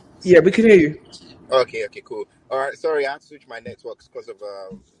 Yeah, we can hear you. Okay, cool. All right, sorry, I had to switch my networks because of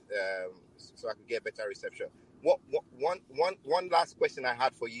so I could get better reception. One last question I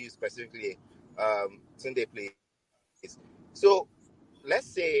had for you specifically, Sunday, please. So, let's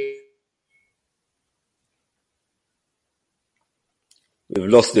say we've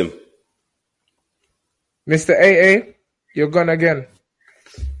lost him. Mr. AA, you're gone again.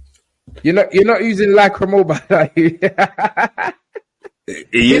 You're not using Lycra Mobile, are you?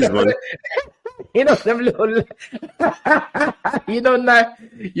 He is, man. Them little.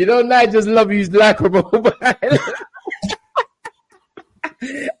 Just love use Lycra Mobile.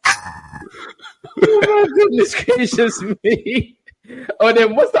 Oh my goodness gracious me! Oh,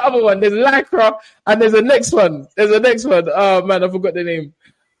 then what's the other one? There's Lycra, and there's a next one. Oh man, I forgot the name.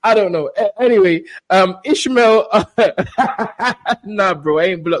 I don't know. Anyway, Ishmael. Nah, bro, I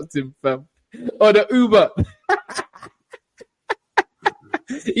ain't blocked him, fam. Or the Uber.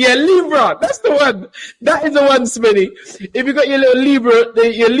 Yeah, Libra. That's the one. That is the one, Smitty. If you got your little Libra,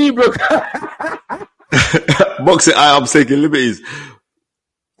 your Libra. Boxing Eye, I'm taking liberties.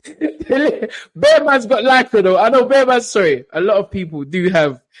 Bear Man's got Lycra though. I know Bear Man's, sorry. A lot of people do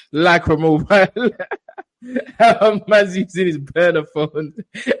have Lycra Mobile. Man's using his burner phone.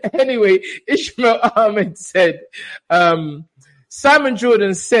 Anyway, Ishmael Ahmed said, Simon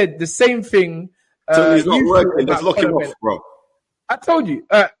Jordan said the same thing. So he's not working. Just lock him off, bro. I told you.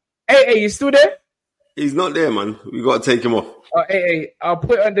 AA, you still there? He's not there, man. We got to take him off. AA, I'll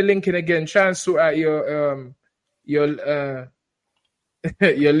put on the link in again. Try and sort out your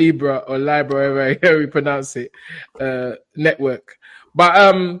Libra or Libra, whatever we pronounce it, network.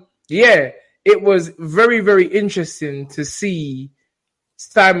 But yeah, it was very, very interesting to see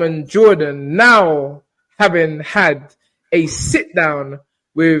Simon Jordan now having had a sit down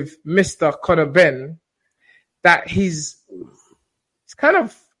with Mr. Conor Benn, that his kind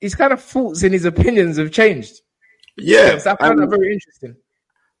of thoughts and his opinions have changed. Yeah, so I found that very interesting.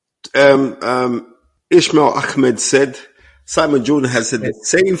 Ishmael Ahmed said Simon Jordan has said the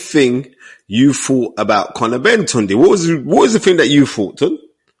same thing you thought about Conor Benn, Tunde. What was the thing that you thought, Tunde?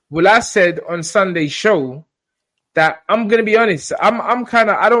 Well, I said on Sunday's show that I'm gonna be honest. I'm kind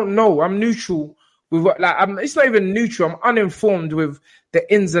of, I don't know. I'm neutral with what, it's not even neutral. I'm uninformed with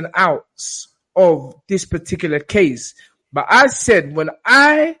the ins and outs of this particular case. But I said when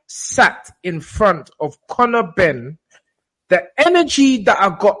I sat in front of Conor Benn, the energy that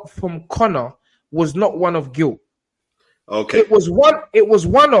I got from Conor was not one of guilt. Okay. It was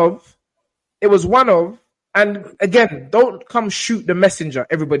one of, and again, don't come shoot the messenger,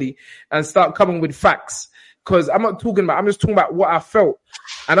 everybody, and start coming with facts. Because I'm just talking about what I felt.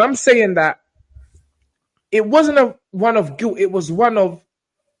 And I'm saying that it wasn't one of guilt, it was one of,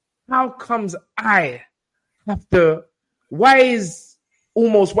 how comes I have to, why is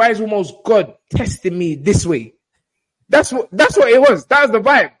almost God testing me this way? That's what it was. That was the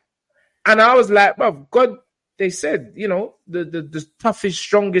vibe. And I was like, bro, God, they said, the toughest,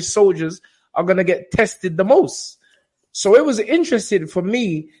 strongest soldiers are going to get tested the most. So it was interesting for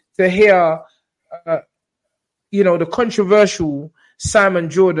me to hear, the controversial Simon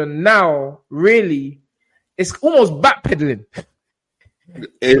Jordan now really, it's almost backpedaling.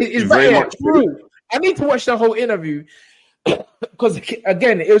 It's very much true. I need to watch the whole interview because,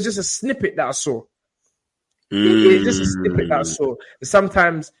 again, it was just a snippet that I saw. It's just a snippet that I saw.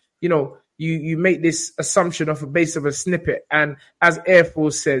 Sometimes, you make this assumption off the base of a snippet. And as Air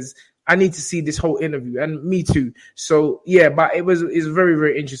Force says, I need to see this whole interview, and me too. So yeah, but it's very,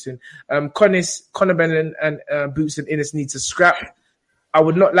 very interesting. Conor Benn and Boots and Innes need to scrap. I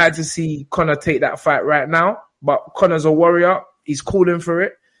would not like to see Conor take that fight right now, but Conor's a warrior. He's calling for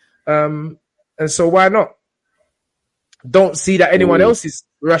it. And so why not? Don't see that anyone else is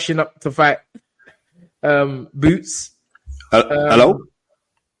rushing up to fight Boots. Hello?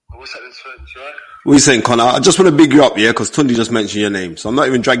 What's happening, right? What are you saying, Connor? I just want to big you up, yeah, because Tundi just mentioned your name. So I'm not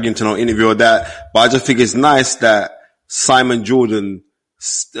even dragging you into no interview or that, but I just think it's nice that Simon Jordan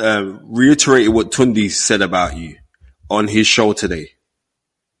reiterated what Tundi said about you on his show today.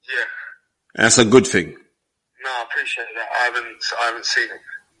 Yeah. And that's a good thing. No, I appreciate that. I haven't seen it.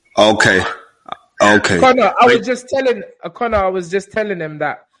 Okay. Connor, I was just telling him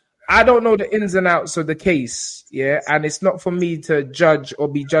that I don't know the ins and outs of the case, yeah, and it's not for me to judge or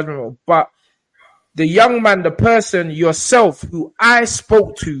be judgmental, but the young man, the person, yourself, who I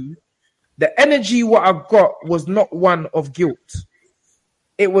spoke to, the energy what I got was not one of guilt.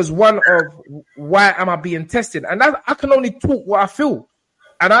 It was one of, why am I being tested? And I can only talk what I feel.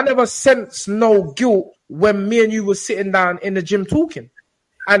 And I never sensed no guilt when me and you were sitting down in the gym talking.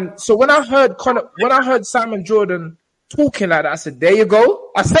 And so when I heard Simon Jordan talking like that, I said, there you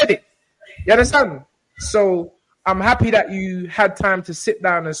go. I said it. You understand? So I'm happy that you had time to sit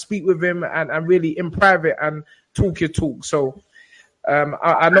down and speak with him and really in private and talk your talk. So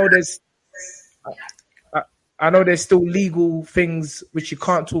I know there's still legal things which you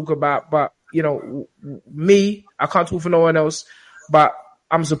can't talk about, but me, I can't talk for no one else, but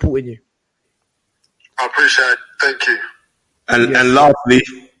I'm supporting you. I appreciate it. Thank you. And lastly,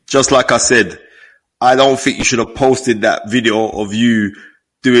 just like I said, I don't think you should have posted that video of you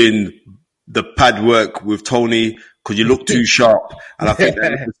doing the pad work with Tony because you look too sharp. And I think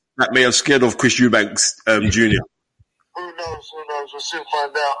that may have scared off Chris Eubanks Jr. Who knows? We'll soon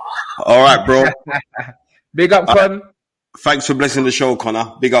find out. All right, bro. Big up, Con. Thanks for blessing the show,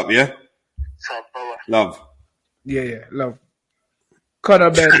 Connor. Big up, yeah? Bye-bye. Love. Yeah, love.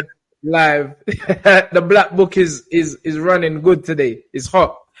 Conor Benn live. The black book is running good today. It's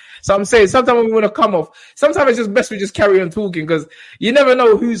hot. So I'm saying sometimes when we want to come off, sometimes it's just best we just carry on talking because you never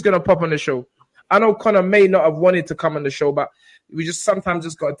know who's going to pop on the show. I know Conor may not have wanted to come on the show, but we just sometimes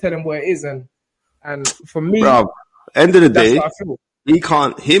just got to tell him where it is. And for me, bro, end of the day,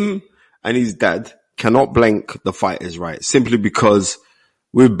 what him and his dad cannot blank the fighters, right? Simply because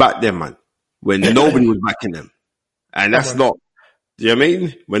we're back there, man, when nobody was backing them. And that's not, do you know what I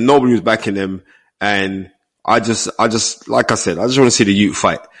mean? When nobody was backing them. And I just, like I said, I just want to see the youth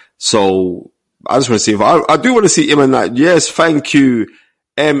fight. So I just want to see if I do want to see him and that. Yes. Thank you.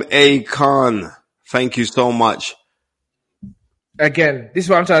 M.A. Khan. Thank you so much. Again, this is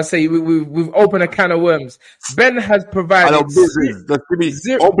what I'm trying to say. We've opened a can of worms. Ben has provided.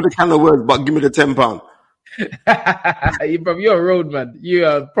 Open a can of worms, but give me the £10. You're a roadman. You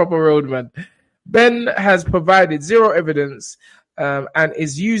are a proper roadman. Ben has provided zero evidence and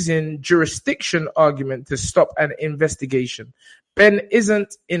is using jurisdiction argument to stop an investigation. Ben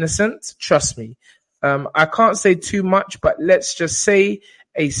isn't innocent, trust me. I can't say too much, but let's just say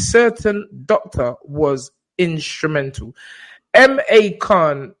a certain doctor was instrumental. M.A.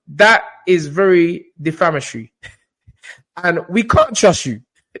 Khan, that is very defamatory. And we can't trust you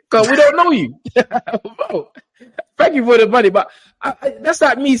because we don't know you. Thank you for the money, but that's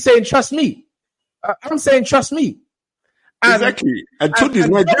like me saying trust me. I'm saying trust me. Exactly. And Tundi's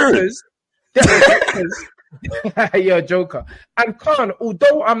Nigerian. You're a joker. And Khan,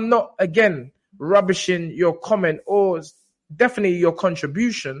 although I'm not, again, rubbishing your comment or definitely your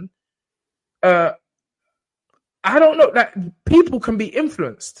contribution, I don't know that people can be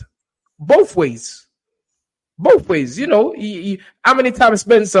influenced both ways. Both ways, how many times,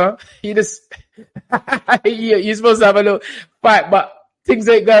 Spencer, you're supposed to have a little fight, but things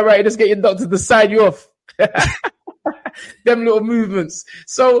ain't going right. You just get your doctor to sign you off. Them little movements.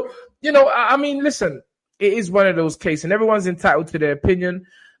 So, I mean, listen, it is one of those cases, and everyone's entitled to their opinion.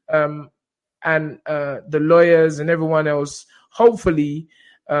 And the lawyers and everyone else, hopefully,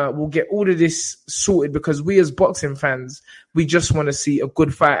 will get all of this sorted, because we as boxing fans, we just want to see a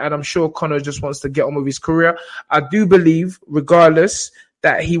good fight. And I'm sure Conor just wants to get on with his career. I do believe, regardless,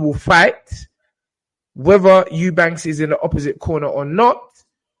 that he will fight, whether Eubanks is in the opposite corner or not.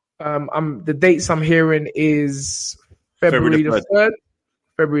 The dates I'm hearing is February the 3rd.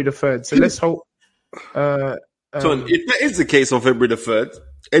 February the 3rd. So let's hope. So if that is the case on February the 3rd,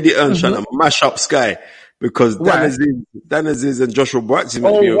 Eddie Earn's trying to mash up Sky, because Dan Aziz and Joshua Buatsi.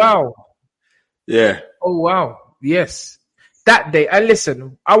 Oh, wow. Yeah. Oh, wow. Yes. That day. And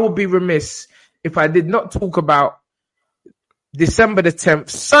listen, I would be remiss if I did not talk about December the 10th,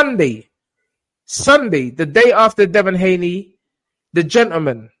 Sunday, the day after Devin Haney, the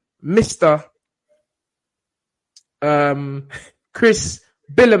gentleman, Mr. Chris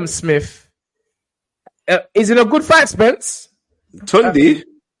Billam-Smith, is in a good fight, Spence. Tundi.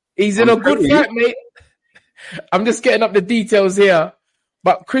 He's in a good fight, mate. I'm just getting up the details here.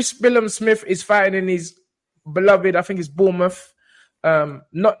 But Chris Billam-Smith is fighting in his beloved, I think it's Bournemouth,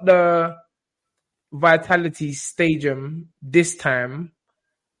 not the Vitality Stadium this time.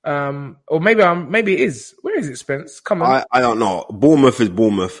 Or maybe it is. Where is it, Spence? Come on. I don't know. Bournemouth is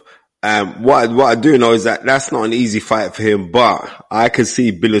Bournemouth. What I do know is that that's not an easy fight for him, but I can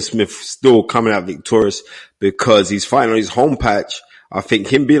see Billam-Smith still coming out victorious, because he's fighting on his home patch. I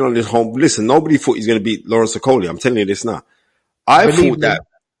think him being on his home, listen, nobody thought he's going to beat Lawrence Okoli. I'm telling you this now. I didn't think that.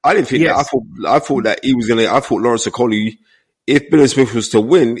 I thought that I thought Lawrence Okoli, if Billam-Smith was to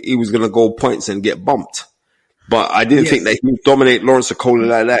win, he was going to go points and get bumped. But I didn't think that he would dominate Lawrence Okoli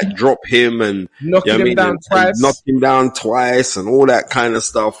like that, drop him and knock him down twice and all that kind of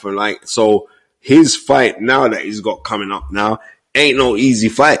stuff. And so his fight now that he's got coming up now ain't no easy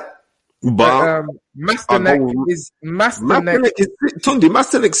fight. But Masterneck's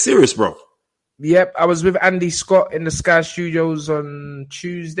serious, bro. Yep, I was with Andy Scott in the Sky Studios on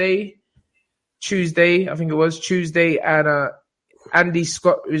Tuesday, I think it was Tuesday, and Andy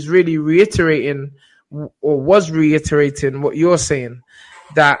Scott was really reiterating what you're saying,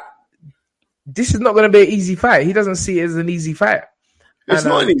 that this is not going to be an easy fight. He doesn't see it as an easy fight. It's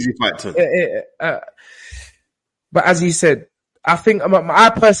not an easy fight, Tom. But as you said, I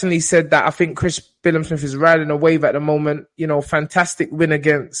personally said that I think Chris Billam-Smith is riding a wave at the moment. Fantastic win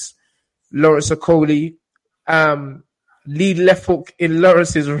against Lawrence Okoli. Lead left hook in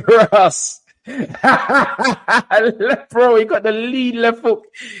Lawrence's Russ. Bro, he got the lead left hook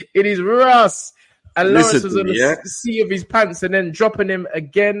in his Russ. And Lawrence was on the seat of his pants, and then dropping him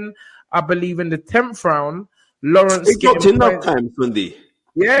again, I believe, in the 10th round. Lawrence he dropped enough times, Sunday.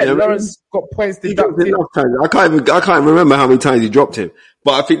 Yeah, Lawrence got points deducted. I can't remember how many times he dropped him.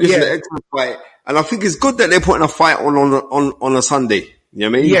 But I think this is an excellent fight. And I think it's good that they're putting a fight on a Sunday. You know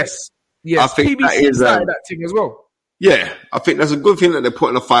what I mean? Yes. I think PBC started that thing as well. Yeah, I think that's a good thing that they're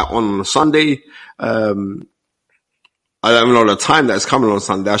putting a fight on a Sunday. I don't know the time that's coming on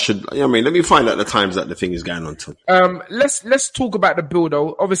Sunday. Let me find out the times that the thing is going on to. Let's talk about the bill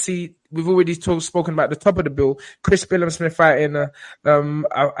though. Obviously, we've already spoken about the top of the bill. Chris Billam-Smith fighting, I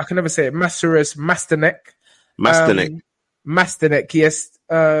can never say it, Masterneck, yes.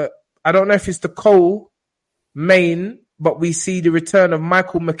 I don't know if it's the co-main, but we see the return of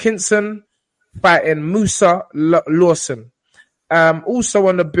Michael McKinson fighting Musa Lawson. Also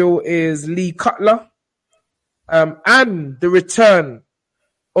on the bill is Lee Cutler. And the return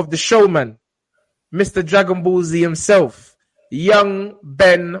of the showman, Mr. Dragon Ball Z himself, young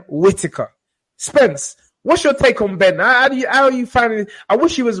Ben Whittaker. Spence, what's your take on Ben? How are you finding it? I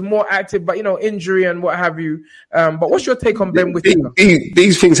wish he was more active, but injury and what have you. But what's your take on Ben Whittaker?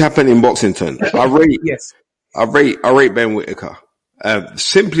 These things happen in boxing. I rate Ben Whittaker,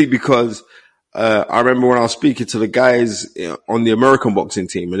 simply because I remember when I was speaking to the guys on the American boxing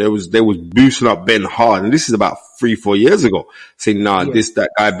team, and they was boosting up Ben hard, and this is about 3-4 years ago, saying, that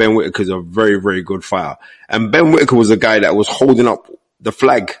guy Ben Whittaker is a very, very good fighter. And Ben Whittaker was a guy that was holding up the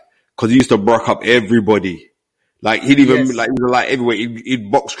flag, because he used to brock up everybody. Like he'd even like heavyweight, he'd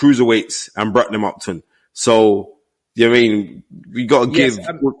box cruiserweights and brock them up to him. So, we got to give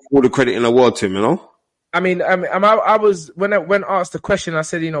all the credit in the world to him, I was when asked the question, I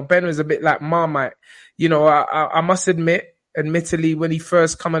said, Ben was a bit like Marmite. I must admittedly, when he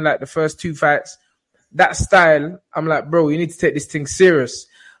first come in, like the first two fights, that style, I'm like, bro, you need to take this thing serious.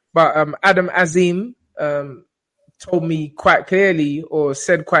 But Adam Azim told me quite clearly, or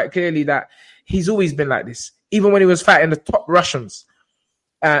said quite clearly, that he's always been like this. Even when he was fighting the top Russians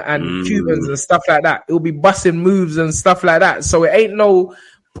and Cubans and stuff like that, it'll be busting moves and stuff like that. So it ain't no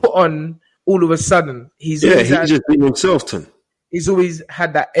put on all of a sudden. He's just been himself, Ton. He's always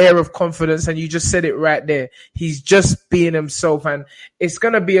had that air of confidence, and you just said it right there. He's just being himself, and it's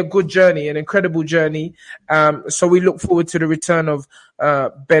going to be a good journey, an incredible journey. So we look forward to the return of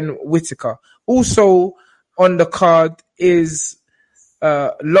Ben Whittaker. Also on the card is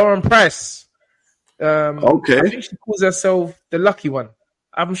Lauren Price. Okay. I think she calls herself the lucky one.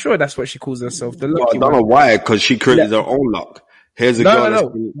 I'm sure that's what she calls herself, the lucky one. I don't know why, because she created her own luck. Here's a girl. No.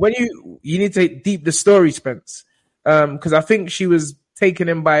 When you need to deep the story, Spence. Because I think she was taken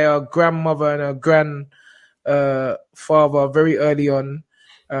in by her grandmother and her grandfather very early on.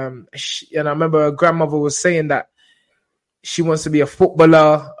 And I remember her grandmother was saying that she wants to be a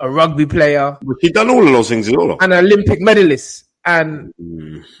footballer, a rugby player. But she done all of those things as well. An Olympic medalist. And,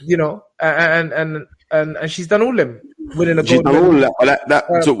 you know, and she's done all them. Winning a gold medal.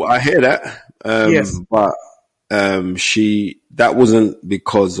 So I hear that. Yes. But that wasn't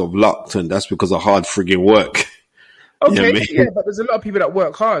because of luck, and that's because of hard frigging work. Okay, yeah, but there's a lot of people that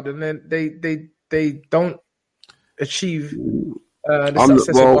work hard and then they don't achieve the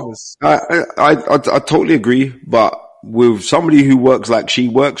success of others. I totally agree, but with somebody who works like she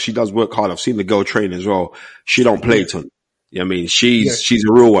works, she does work hard. I've seen the girl train as well. She don't play ton. You know what I mean? She's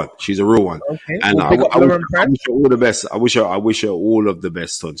a real one. She's a real one. Okay. And I wish her all the best. I wish her all of the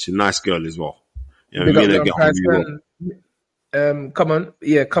best, ton. She's a nice girl as well. You know what I mean? Come on.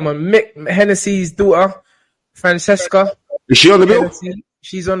 Mick Hennessy's daughter, Francesca. Is she on the bill? Hennessy,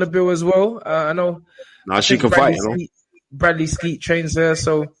 she's on the bill as well. I know. She can fight, you know. Bradley Skeet trains her,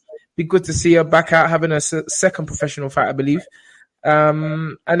 so be good to see her back out having a second professional fight, I believe.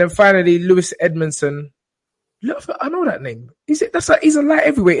 And then finally, Lewis Edmondson. Look, I know that name. He's a light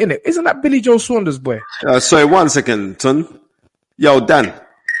heavyweight, isn't it? Isn't that Billy Joe Saunders' boy? Sorry, 1 second, Ton. Yo, Dan.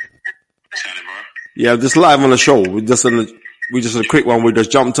 Yeah, just live on the show. We just a quick one. We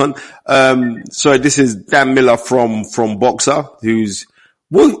just jumped on. So this is Dan Miller from Boxer,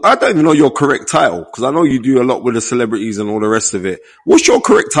 I don't even know your correct title, because I know you do a lot with the celebrities and all the rest of it. What's your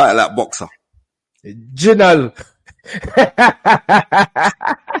correct title at Boxer? General.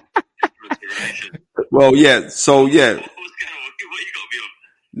 Well, yeah. So yeah. What you got me on?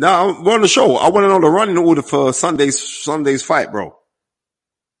 No, we're on the show. I want to know the running order for Sunday's fight, bro.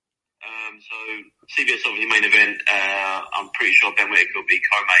 So CBS obviously main event. I'm pretty sure Ben Whittaker will be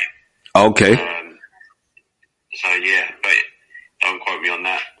co-main. Okay. So yeah, but don't quote me on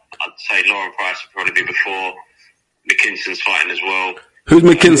that. I'd say Lauren Price will probably be before McKinson's fighting as well. Who's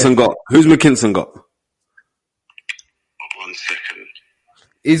McKinson got? 1 second.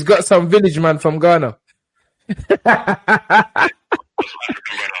 He's got some village man from Ghana.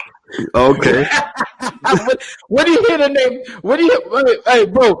 Okay. When you hear the name, when you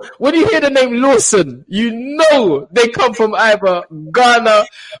hear the name Lawson, you know they come from either Ghana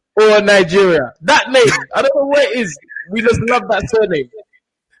or Nigeria. That name, I don't know where it is. We just love that surname.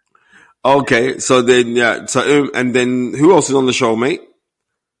 Okay, so then and then who else is on the show, mate?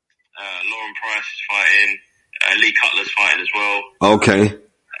 Lauren Price is fighting. Lee Cutler's fighting as well. Okay.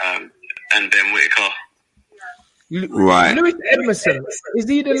 And Ben Whittaker. Right. Lewis Edmondson, is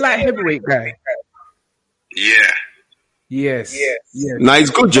he the light heavyweight guy? Yeah. Yes. Now he's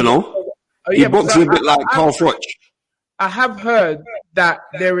good, you know. He boxes a bit like Carl Froch. I have heard that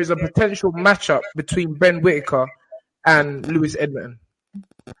there is a potential matchup between Ben Whittaker and Lewis Edmondson.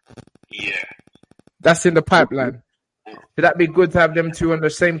 Yeah. That's in the pipeline. So that'd be good to have them two on the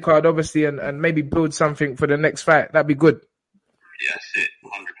same card, obviously, and maybe build something for the next fight. That'd be good. Yeah, that's it. 100%.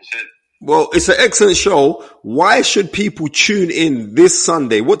 Well, it's an excellent show. Why should people tune in this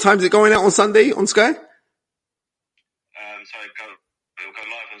Sunday? What time is it going out on Sunday on Sky? So it'll go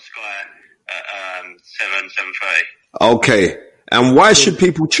live on Sky at 7:30. Okay. And why should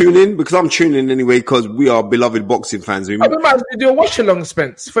people tune in? Because I'm tuning in anyway, because we are beloved boxing fans. We might as well do a watch along,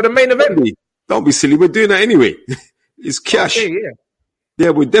 Spence, for the main event. Don't be silly. We're doing that anyway. It's cash. Okay, yeah.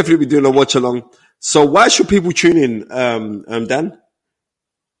 Yeah, we'll definitely be doing a watch along. So why should people tune in, Dan?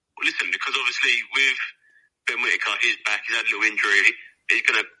 Well, listen, because obviously with Ben Whittaker, he's back. He's had a little injury. He's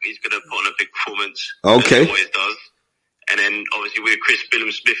gonna put on a big performance. Okay. What he does. And then obviously with Chris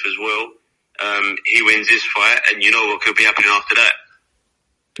Billum Smith as well, he wins this fight, and you know what could be happening after that.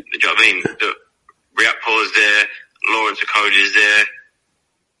 Do you know what I mean? Riappor's there, Lawrence Okolie is there.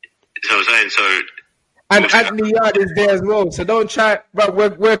 You know what I'm saying? So And Anthony Yard is there as well. So don't try, bro.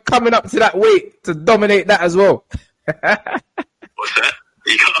 We're coming up to that weight to dominate that as well. What's that?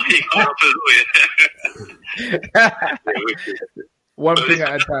 You got up as well. One thing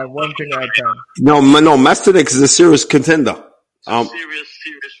at a time. No, Mastinex is a serious contender. Serious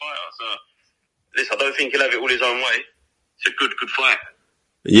fighter. So, listen, I don't think he'll have it all his own way. It's a good fight.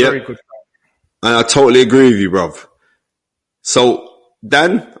 Yeah. Very good fight. And I totally agree with you, bruv. So,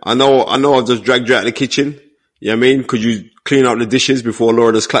 Dan, I know I've just dragged you out of the kitchen. You know what I mean? Could you clean up the dishes before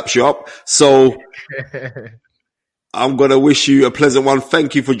Laura just claps you up? So, I'm going to wish you a pleasant one.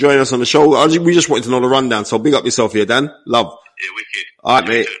 Thank you for joining us on the show. We just wanted to know the rundown. So big up yourself here, Dan. Love. Yeah, wicked. All right,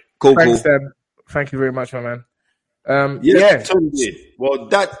 mate. Cool. Thanks, Dan. Thank you very much, my man. Totally. Well,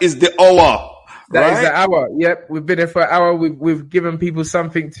 that is the hour. That is the hour. Yep. We've been here for an hour. We've given people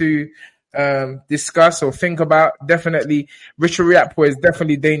something to discuss or think about. Definitely. Richard Riakpo is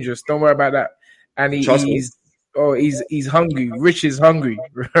definitely dangerous. Don't worry about that. And he's hungry. Rich is hungry.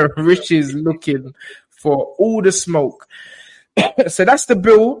 Rich is looking for all the smoke. So that's the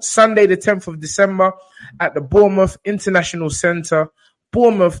bill. Sunday, the 10th of December at the Bournemouth International Centre,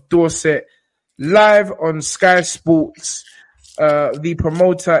 Bournemouth, Dorset, live on Sky Sports. The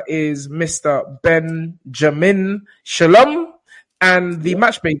promoter is Mr. Benjamin Shalom, and the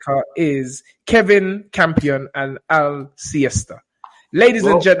matchmaker is Kevin Campion and Al Siesta. Ladies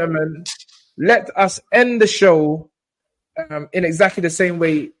and gentlemen, let us end the show in exactly the same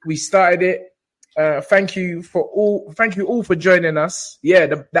way we started it. Thank you all for joining us. Yeah,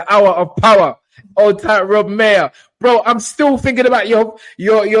 the hour of power. Old tight Rob Mayer. Bro, I'm still thinking about your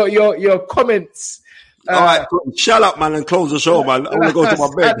comments. All right, shut up, man, and close the show, man. I want to go to my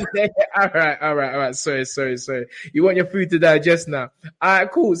bed. All right. Sorry. You want your food to digest now. All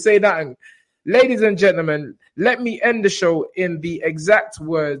right, cool. Say that. Ladies and gentlemen, let me end the show in the exact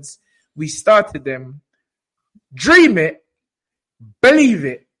words we started them. Dream it, believe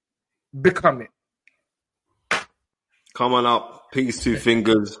it, become it. Come on up. Peace, two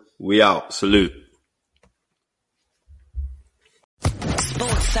fingers. We out. Salute.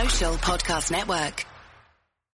 Sports Social Podcast Network.